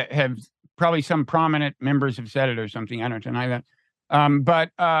of me. Have probably some prominent members have said it or something. I don't deny that.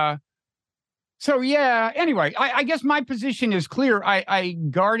 Anyway, I guess my position is clear. I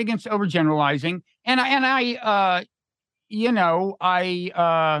guard against overgeneralizing,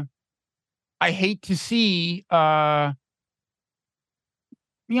 I hate to see,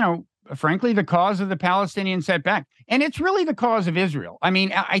 frankly, the cause of the Palestinian setback. And it's really the cause of Israel. I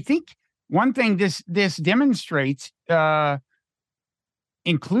mean, I think one thing this demonstrates,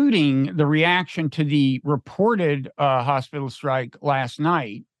 including the reaction to the reported hospital strike last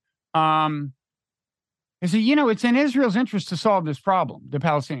night, is that, it's in Israel's interest to solve this problem, the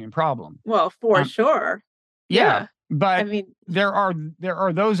Palestinian problem. Well, for sure. Yeah. But I mean, there are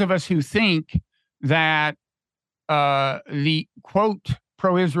those of us who think that the quote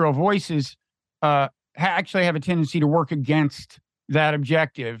pro-Israel voices actually have a tendency to work against that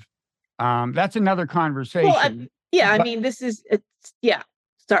objective. That's another conversation. Well, I mean, this is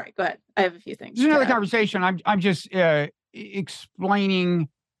Sorry, go ahead. I have a few things. This is another conversation. I'm just explaining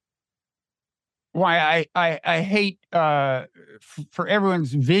why I hate for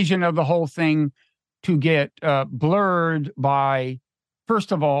everyone's vision of the whole thing to get blurred by,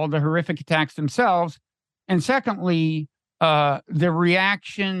 first of all, the horrific attacks themselves, and secondly, the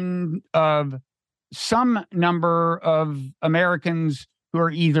reaction of some number of Americans who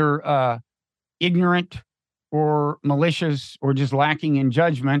are either ignorant or malicious or just lacking in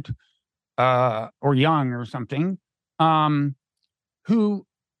judgment, or young or something, who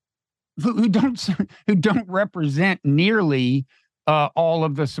don't represent nearly all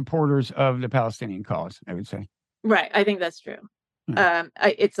of the supporters of the Palestinian cause, I would say. Right. I think that's true.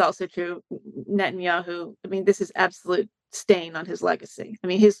 It's also true. Netanyahu, I mean, this is absolute stain on his legacy. I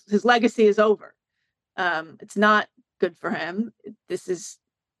mean, his legacy is over. It's not good for him. This is,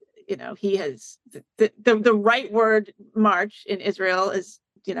 he has the rightward march in Israel is,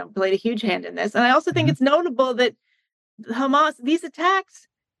 played a huge hand in this. And I also think it's notable that Hamas, these attacks,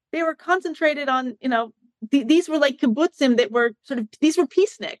 they were concentrated on, these were like kibbutzim that were these were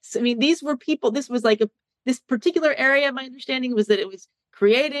peaceniks. I mean, these were people, this was like this particular area, my understanding was that it was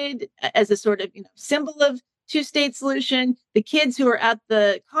created as a sort of, symbol of two-state solution. The kids who were at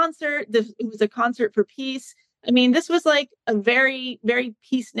the concert, it was a concert for peace. I mean, this was like a very, very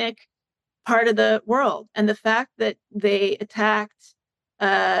peacenik part of the world. And the fact that they attacked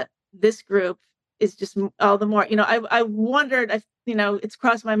this group is just all the more, I wondered, it's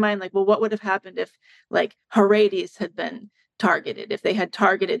crossed my mind, like, well, what would have happened if like Haredis had been targeted, if they had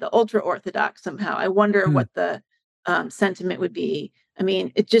targeted the ultra-Orthodox somehow? I wonder what the sentiment would be. I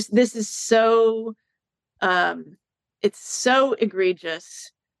mean, this is so, it's so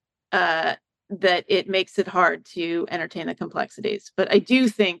egregious that it makes it hard to entertain the complexities. But I do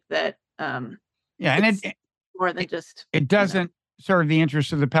think that, and it's more than just... It doesn't serve the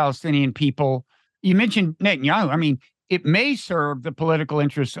interests of the Palestinian people. You mentioned Netanyahu. I mean, it may serve the political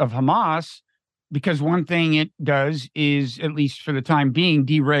interests of Hamas, because one thing it does is, at least for the time being,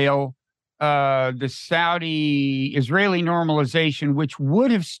 derail the Saudi-Israeli normalization, which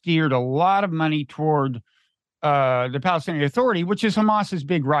would have steered a lot of money toward the Palestinian Authority, which is Hamas's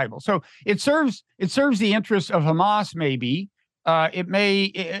big rival. So it serves the interests of Hamas, maybe. It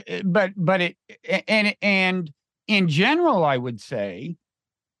may, but in general, I would say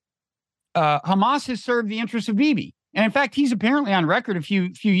Hamas has served the interests of Bibi. And in fact, he's apparently on record a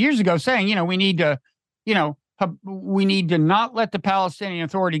few years ago saying, we need to not let the Palestinian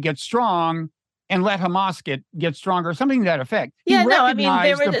Authority get strong and let Hamas get stronger, something to that effect. He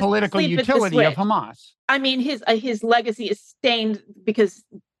recognized the political utility of Hamas. I mean, his legacy is stained because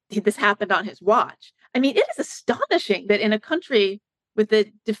this happened on his watch. I mean, it is astonishing that in a country with the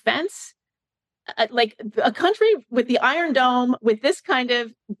defense, like a country with the Iron Dome, with this kind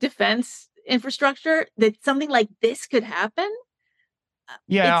of defense infrastructure, that something like this could happen.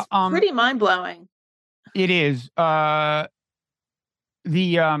 It's pretty mind-blowing. It is. I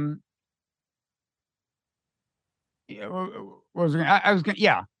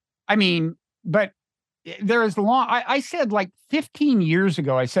mean, but there is I said like 15 years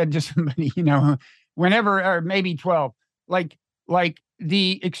ago, I said to somebody, whenever, or maybe 12, like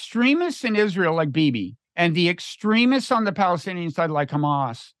the extremists in Israel, like Bibi, and the extremists on the Palestinian side, like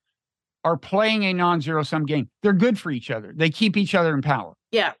Hamas, are playing a non-zero-sum game. They're good for each other. They keep each other in power.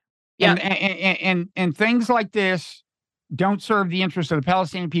 Yeah. And things like this don't serve the interests of the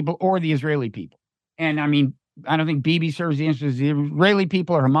Palestinian people or the Israeli people. And I mean, I don't think Bibi serves the interests of the Israeli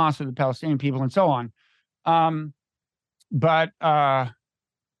people or Hamas or the Palestinian people, and so on. On that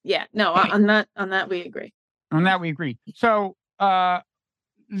we agree. On that we agree. So I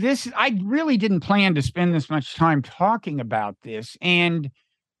really didn't plan to spend this much time talking about this, and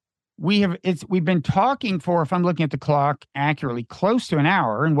we've been talking for, if I'm looking at the clock accurately, close to an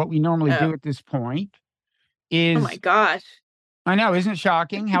hour. And what we normally do at this point is, oh my gosh, I know, isn't it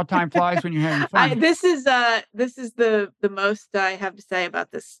shocking how time flies when you're having fun? This is the most I have to say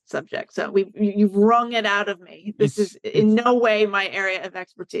about this subject. So you've wrung it out of me. This is in no way my area of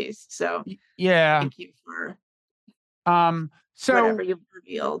expertise. So thank you for whatever you've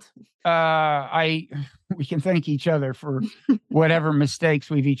revealed. We can thank each other for whatever mistakes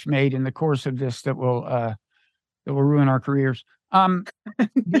we've each made in the course of this that will ruin our careers.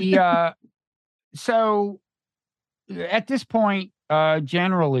 So at this point,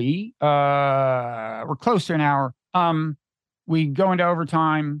 generally, we're close to an hour. We go into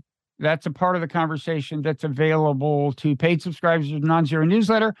overtime. That's a part of the conversation that's available to paid subscribers of the Non-Zero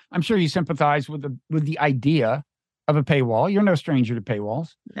newsletter. I'm sure you sympathize with the idea of a paywall. You're no stranger to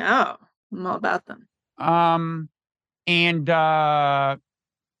paywalls. No, I'm all about them.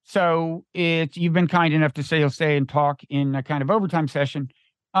 So you've been kind enough to say you'll stay and talk in a kind of overtime session.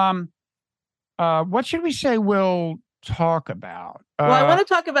 What should we say we'll talk about? Well, I want to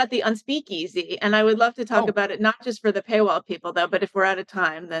talk about the Unspeakeasy, and I would love to talk about it, not just for the paywall people, though, but if we're out of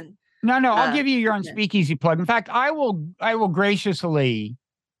time, then... No, I'll give you your Unspeakeasy plug. In fact, I will graciously,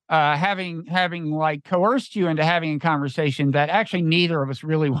 having like coerced you into having a conversation that actually neither of us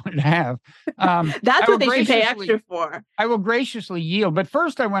really wanted to have. That's what they should pay extra for. I will graciously yield. But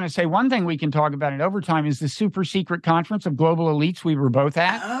first, I want to say one thing we can talk about in overtime is the super secret conference of global elites we were both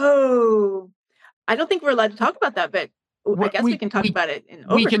at. Oh, I don't think we're allowed to talk about that, but I guess we can talk about it in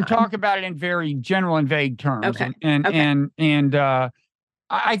overtime. We can talk about it in very general and vague terms. Okay. And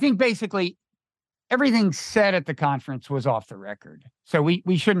I think basically everything said at the conference was off the record. So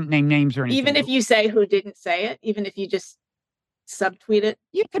we shouldn't name names or anything. Even if you say who didn't say it, even if you just subtweet it.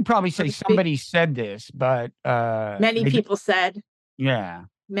 You could probably say somebody said this, but many people said. Yeah.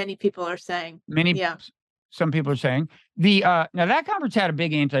 Many people are saying. Some people are saying. Now that conference had a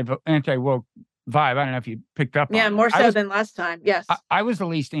big anti-woke vibe. I don't know if you picked up on it. More so than last time. Yes. I was the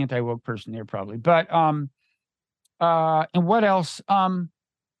least anti-woke person there probably. But and what else? What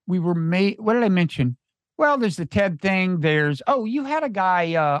did I mention? Well, there's the TED thing. You had a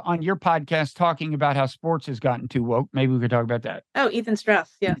guy on your podcast talking about how sports has gotten too woke. Maybe we could talk about that. Oh, Ethan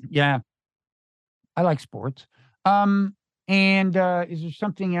Strauss. Yeah. Yeah. I like sports. And is there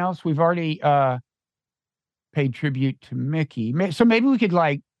something else? We've already paid tribute to Mickey. So maybe we could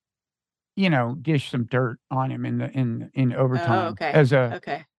dish some dirt on him in overtime. Oh, okay.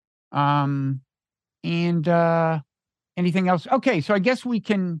 Okay. And anything else? Okay, so I guess we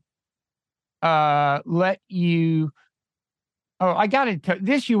can let you. Oh, I got it.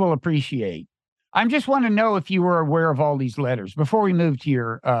 This you will appreciate. I just want to know if you were aware of all these letters before we move to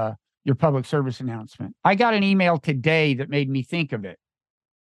your public service announcement. I got an email today that made me think of it.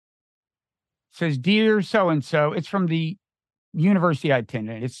 It says, "Dear so-and-so," it's from the university I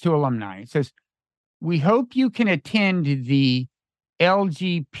attended. It's to alumni. It says, "We hope you can attend the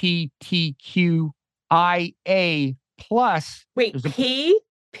LGBTQIA plus." Wait, LGB.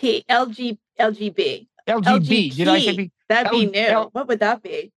 Did I say B? That'd be new. What would that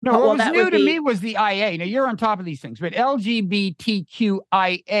be? No, what was new to me was the IA. Now you're on top of these things, but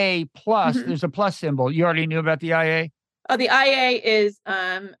LGBTQIA plus, there's a plus symbol. You already knew about the IA? Oh, the IA is,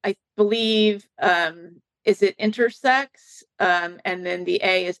 I believe, is it intersex? And then the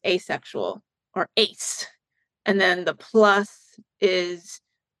A is asexual or ace. And then the plus is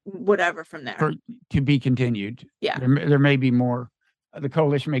whatever from there. To be continued. Yeah. There may be more. The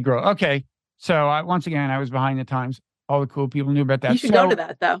coalition may grow. Okay. So once again, I was behind the times. All the cool people knew about that. You should go to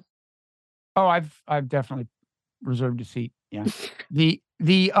that though. Oh, I've definitely reserved a seat. Yeah.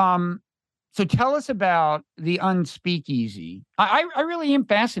 So tell us about the Unspeakeasy. I really am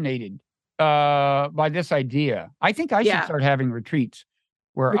fascinated by this idea. I think I should start having retreats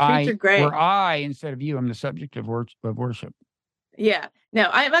where are great. Where I, instead of you, I'm the subject of worship. Yeah. No,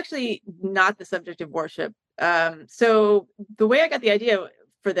 I'm actually not the subject of worship. So the way I got the idea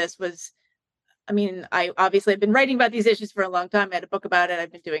for this was, I obviously have been writing about these issues for a long time. I had a book about it.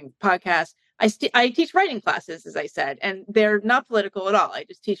 I've been doing podcasts. I teach writing classes, as I said, and they're not political at all. I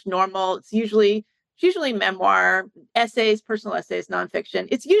just teach normal. It's usually memoir, essays, personal essays, nonfiction.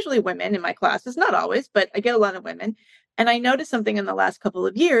 It's usually women in my classes, not always, but I get a lot of women. And I noticed something in the last couple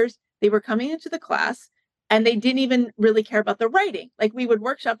of years. They were coming into the class and they didn't even really care about the writing. Like we would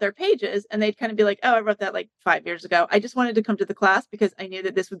workshop their pages and they'd kind of be like, oh, I wrote that like 5 years ago. I just wanted to come to the class because I knew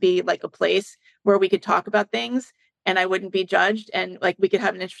that this would be like a place where we could talk about things and I wouldn't be judged and like we could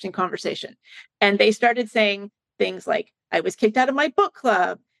have an interesting conversation. And they started saying things like, I was kicked out of my book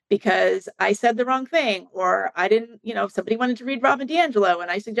club because I said the wrong thing, or I didn't, somebody wanted to read Robin DiAngelo and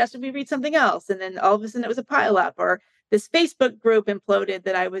I suggested we read something else. And then all of a sudden it was a pileup, or this Facebook group imploded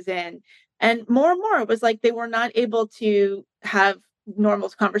that I was in. And more it was like they were not able to have normal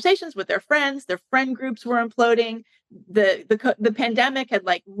conversations with their friends. Their friend groups were imploding. The pandemic had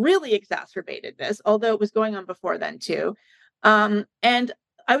like really exacerbated this, although it was going on before then too. And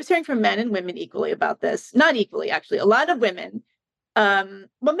I was hearing from men and women equally about this. Not equally, actually. A lot of women, well,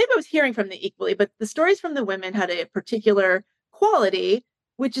 maybe I was hearing from them equally, but the stories from the women had a particular quality,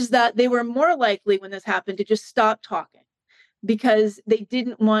 which is that they were more likely when this happened to just stop talking because they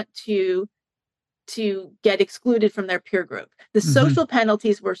didn't want to get excluded from their peer group. The social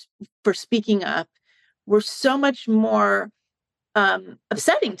penalties for speaking up were so much more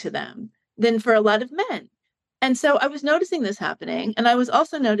upsetting to them than for a lot of men. And so I was noticing this happening. And I was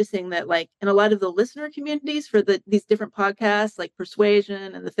also noticing that, like, in a lot of the listener communities for these different podcasts, like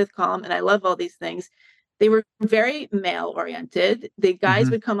Persuasion and The Fifth Column, and I love all these things, they were very male oriented. The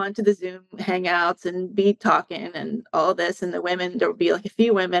guys would come onto the Zoom hangouts and be talking and all this. And the women, there would be like a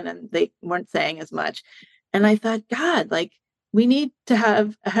few women and they weren't saying as much. And I thought, God, like, we need to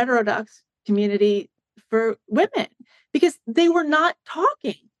have a heterodox community for women, because they were not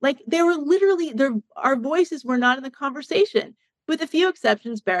talking. Like, they were literally, our voices were not in the conversation, with a few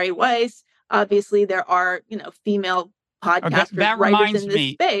exceptions. Barry Weiss, obviously, there are, female podcasters, writers in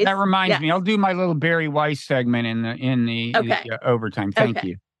this space. That reminds me. I'll do my little Barry Weiss segment in the overtime. Thank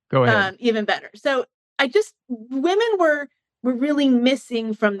you. Go ahead. Even better. So women were really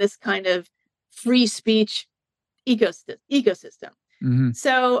missing from this kind of free speech ecosystem.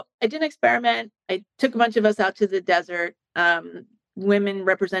 So I did an experiment. I took a bunch of us out to the desert, women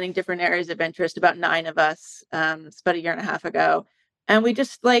representing different areas of interest, about 9 of us, it's about 1.5 years ago. And we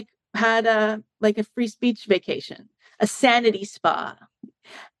just had a free speech vacation, a sanity spa.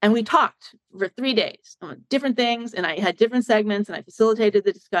 And we talked for 3 days on different things. And I had different segments and I facilitated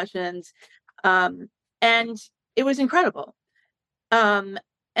the discussions. And it was incredible. And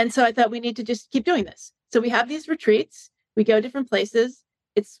so I thought we need to just keep doing this. So we have these retreats. We go different places.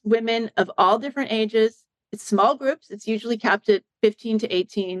 It's women of all different ages. It's small groups. It's usually capped at 15 to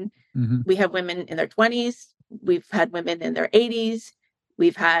 18. We have women in their 20s. We've had women in their 80s.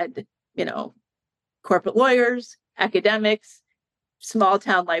 We've had, corporate lawyers, academics, small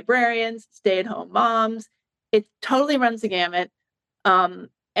town librarians, stay-at-home moms. It totally runs the gamut. And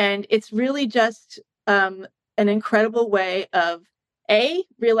it's really just an incredible way of, A,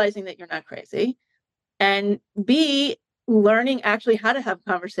 realizing that you're not crazy, and B, learning actually how to have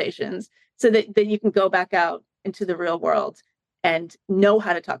conversations so that you can go back out into the real world and know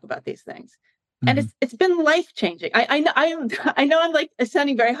how to talk about these things. And it's been life-changing. I know I'm like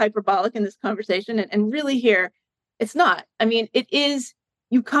sounding very hyperbolic in this conversation, and really here, it's not. I mean, it is,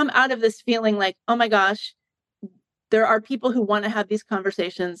 you come out of this feeling like, oh my gosh, there are people who want to have these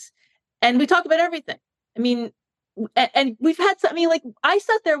conversations, and we talk about everything. I mean, and we've had, I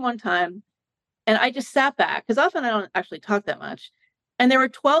sat there one time and I just sat back, because often I don't actually talk that much. And there were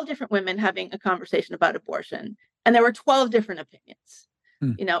 12 different women having a conversation about abortion. And there were 12 different opinions,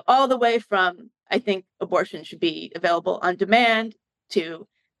 all the way from, I think abortion should be available on demand, to,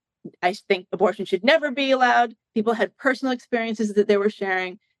 I think abortion should never be allowed. People had personal experiences that they were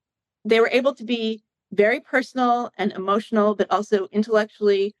sharing. They were able to be very personal and emotional, but also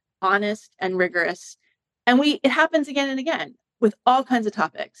intellectually honest and rigorous. And it happens again and again with all kinds of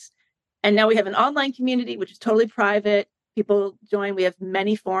topics. And now we have an online community, which is totally private. People join. We have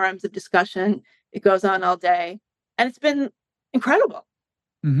many forums of discussion. It goes on all day. And it's been incredible.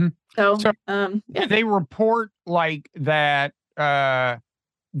 So they report like that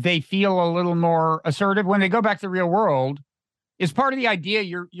they feel a little more assertive when they go back to the real world. Is part of the idea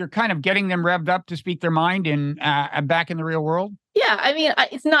you're kind of getting them revved up to speak their mind in back in the real world? Yeah, I mean,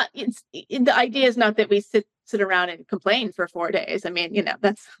 the idea is not that we sit around and complain for 4 days. I mean,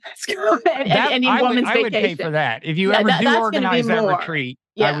 that's any woman's vacation. I would pay for that. If you ever do organize that retreat,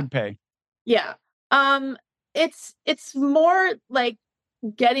 I would pay. Yeah. It's more like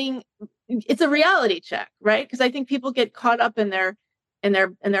it's a reality check, right? Because I think people get caught up in their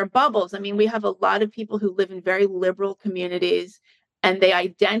bubbles. I mean, we have a lot of people who live in very liberal communities, and they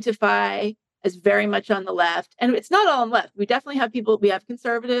identify as very much on the left. And it's not all on the left. We definitely have we have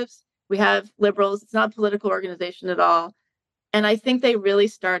conservatives, we have liberals. It's not a political organization at all. And I think they really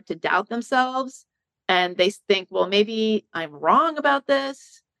start to doubt themselves, and they think, well, maybe I'm wrong about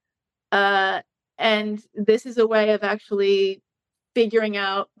this. And this is a way of actually figuring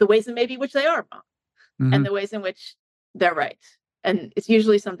out the ways in maybe which they are wrong, and the ways in which they're right. And it's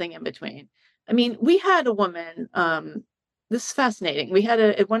usually something in between. I mean, we had a woman, this is fascinating. We had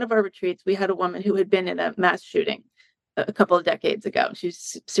at one of our retreats, we had a woman who had been in a mass shooting a couple of decades ago. She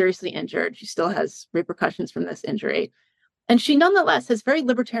was seriously injured. She still has repercussions from this injury. And she nonetheless has very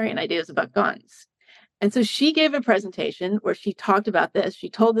libertarian ideas about guns. And so she gave a presentation where she talked about this. She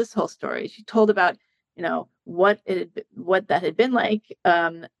told this whole story. She told about, what that had been like,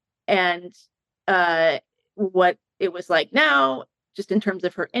 and what it was like now, just in terms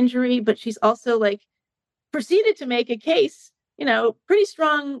of her injury. But she's also proceeded to make a case, pretty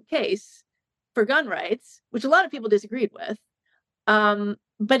strong case for gun rights, which a lot of people disagreed with.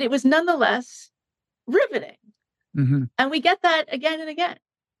 But it was nonetheless riveting. And we get that again and again.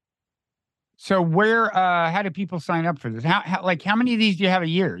 So how do people sign up for this? How many of these do you have a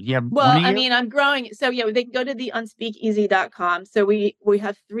year? Do you have Well, one a year? I mean, I'm growing. So yeah, they can go to the unspeakeasy.com. So we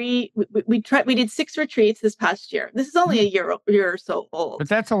have three, we did 6 retreats this past year. This is only a year or so old. But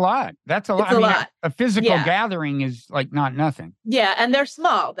that's a lot. That's a lot. It's a lot. A physical gathering is like not nothing. Yeah. And they're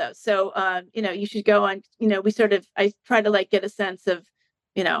small though. So, you should go on, I try to like get a sense of,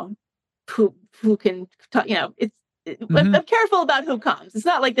 who can talk, I'm careful about who comes. It's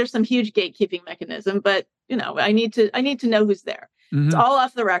not like there's some huge gatekeeping mechanism, but I need to know who's there. It's all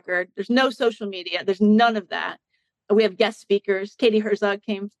off the record. There's no social media. There's none of that. We have guest speakers. Katie Herzog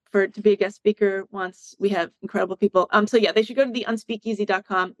came to be a guest speaker once. We have incredible people. So yeah, they should go to the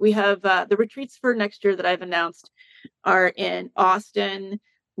unspeakeasy.com. We have the retreats for next year that I've announced are in Austin,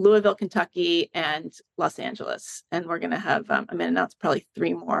 Louisville, Kentucky, and Los Angeles. And we're going to have, I'm going to announce probably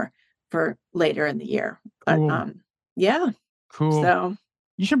 3 more for later in the year. Cool. But yeah. Cool. So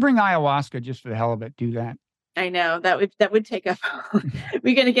you should bring ayahuasca just for the hell of it. Do that. I know that would take up.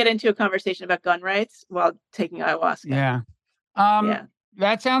 We're going to get into a conversation about gun rights while taking ayahuasca. Yeah. Yeah.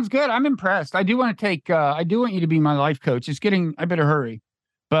 That sounds good. I'm impressed. I do want you to be my life coach. I better hurry.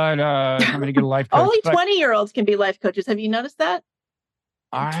 But I'm going to get a life coach. Only 20-year-olds can be life coaches. Have you noticed that?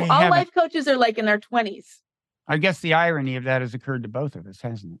 All life coaches are like in their 20s. I guess the irony of that has occurred to both of us,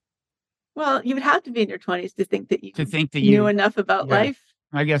 hasn't it? Well, you would have to be in your 20s to think that you knew enough about life.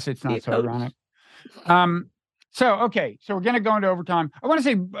 I guess it's not so ironic. So we're going to go into overtime. I want to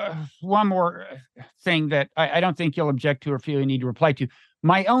say one more thing that I don't think you'll object to or feel you need to reply to.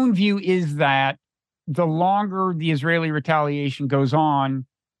 My own view is that the longer the Israeli retaliation goes on,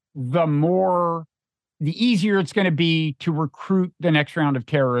 the easier it's going to be to recruit the next round of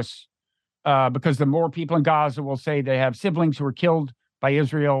terrorists, because the more people in Gaza will say they have siblings who were killed by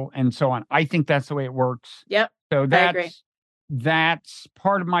Israel and so on. I think that's the way it works. Yep. So that's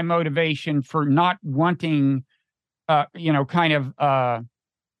part of my motivation for not wanting, the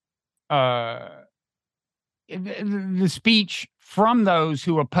speech from those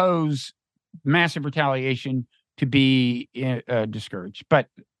who oppose massive retaliation to be discouraged. But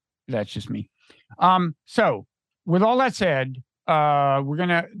that's just me. So with all that said, we're going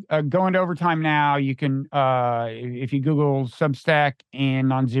to go into overtime now. You can, if you Google Substack and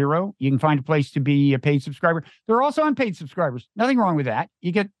Non-Zero, you can find a place to be a paid subscriber. There are also unpaid subscribers. Nothing wrong with that.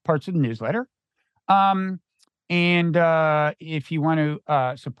 You get parts of the newsletter. And if you want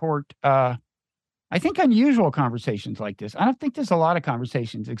to support, I think, unusual conversations like this, I don't think there's a lot of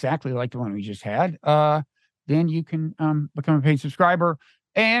conversations exactly like the one we just had, then you can become a paid subscriber.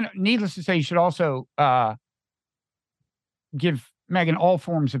 And needless to say, you should also give Meghan all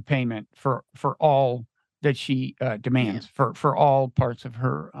forms of payment for all that she demands for all parts of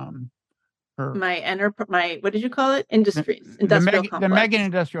her my what did you call it? Industries, industrial complex. The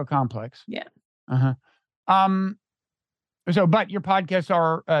Meghan-industrial complex. Yeah. But your podcasts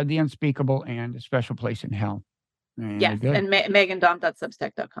are The Unspeakable and A Special Place in Hell. Yes, and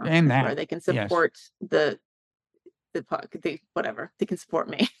Meghan-Daum.substack.com. And that, where they can support the whatever. They can support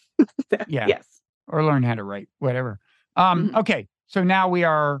me. Yeah. Yes. Or learn how to write, whatever. Okay, so now we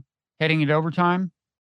are heading into overtime.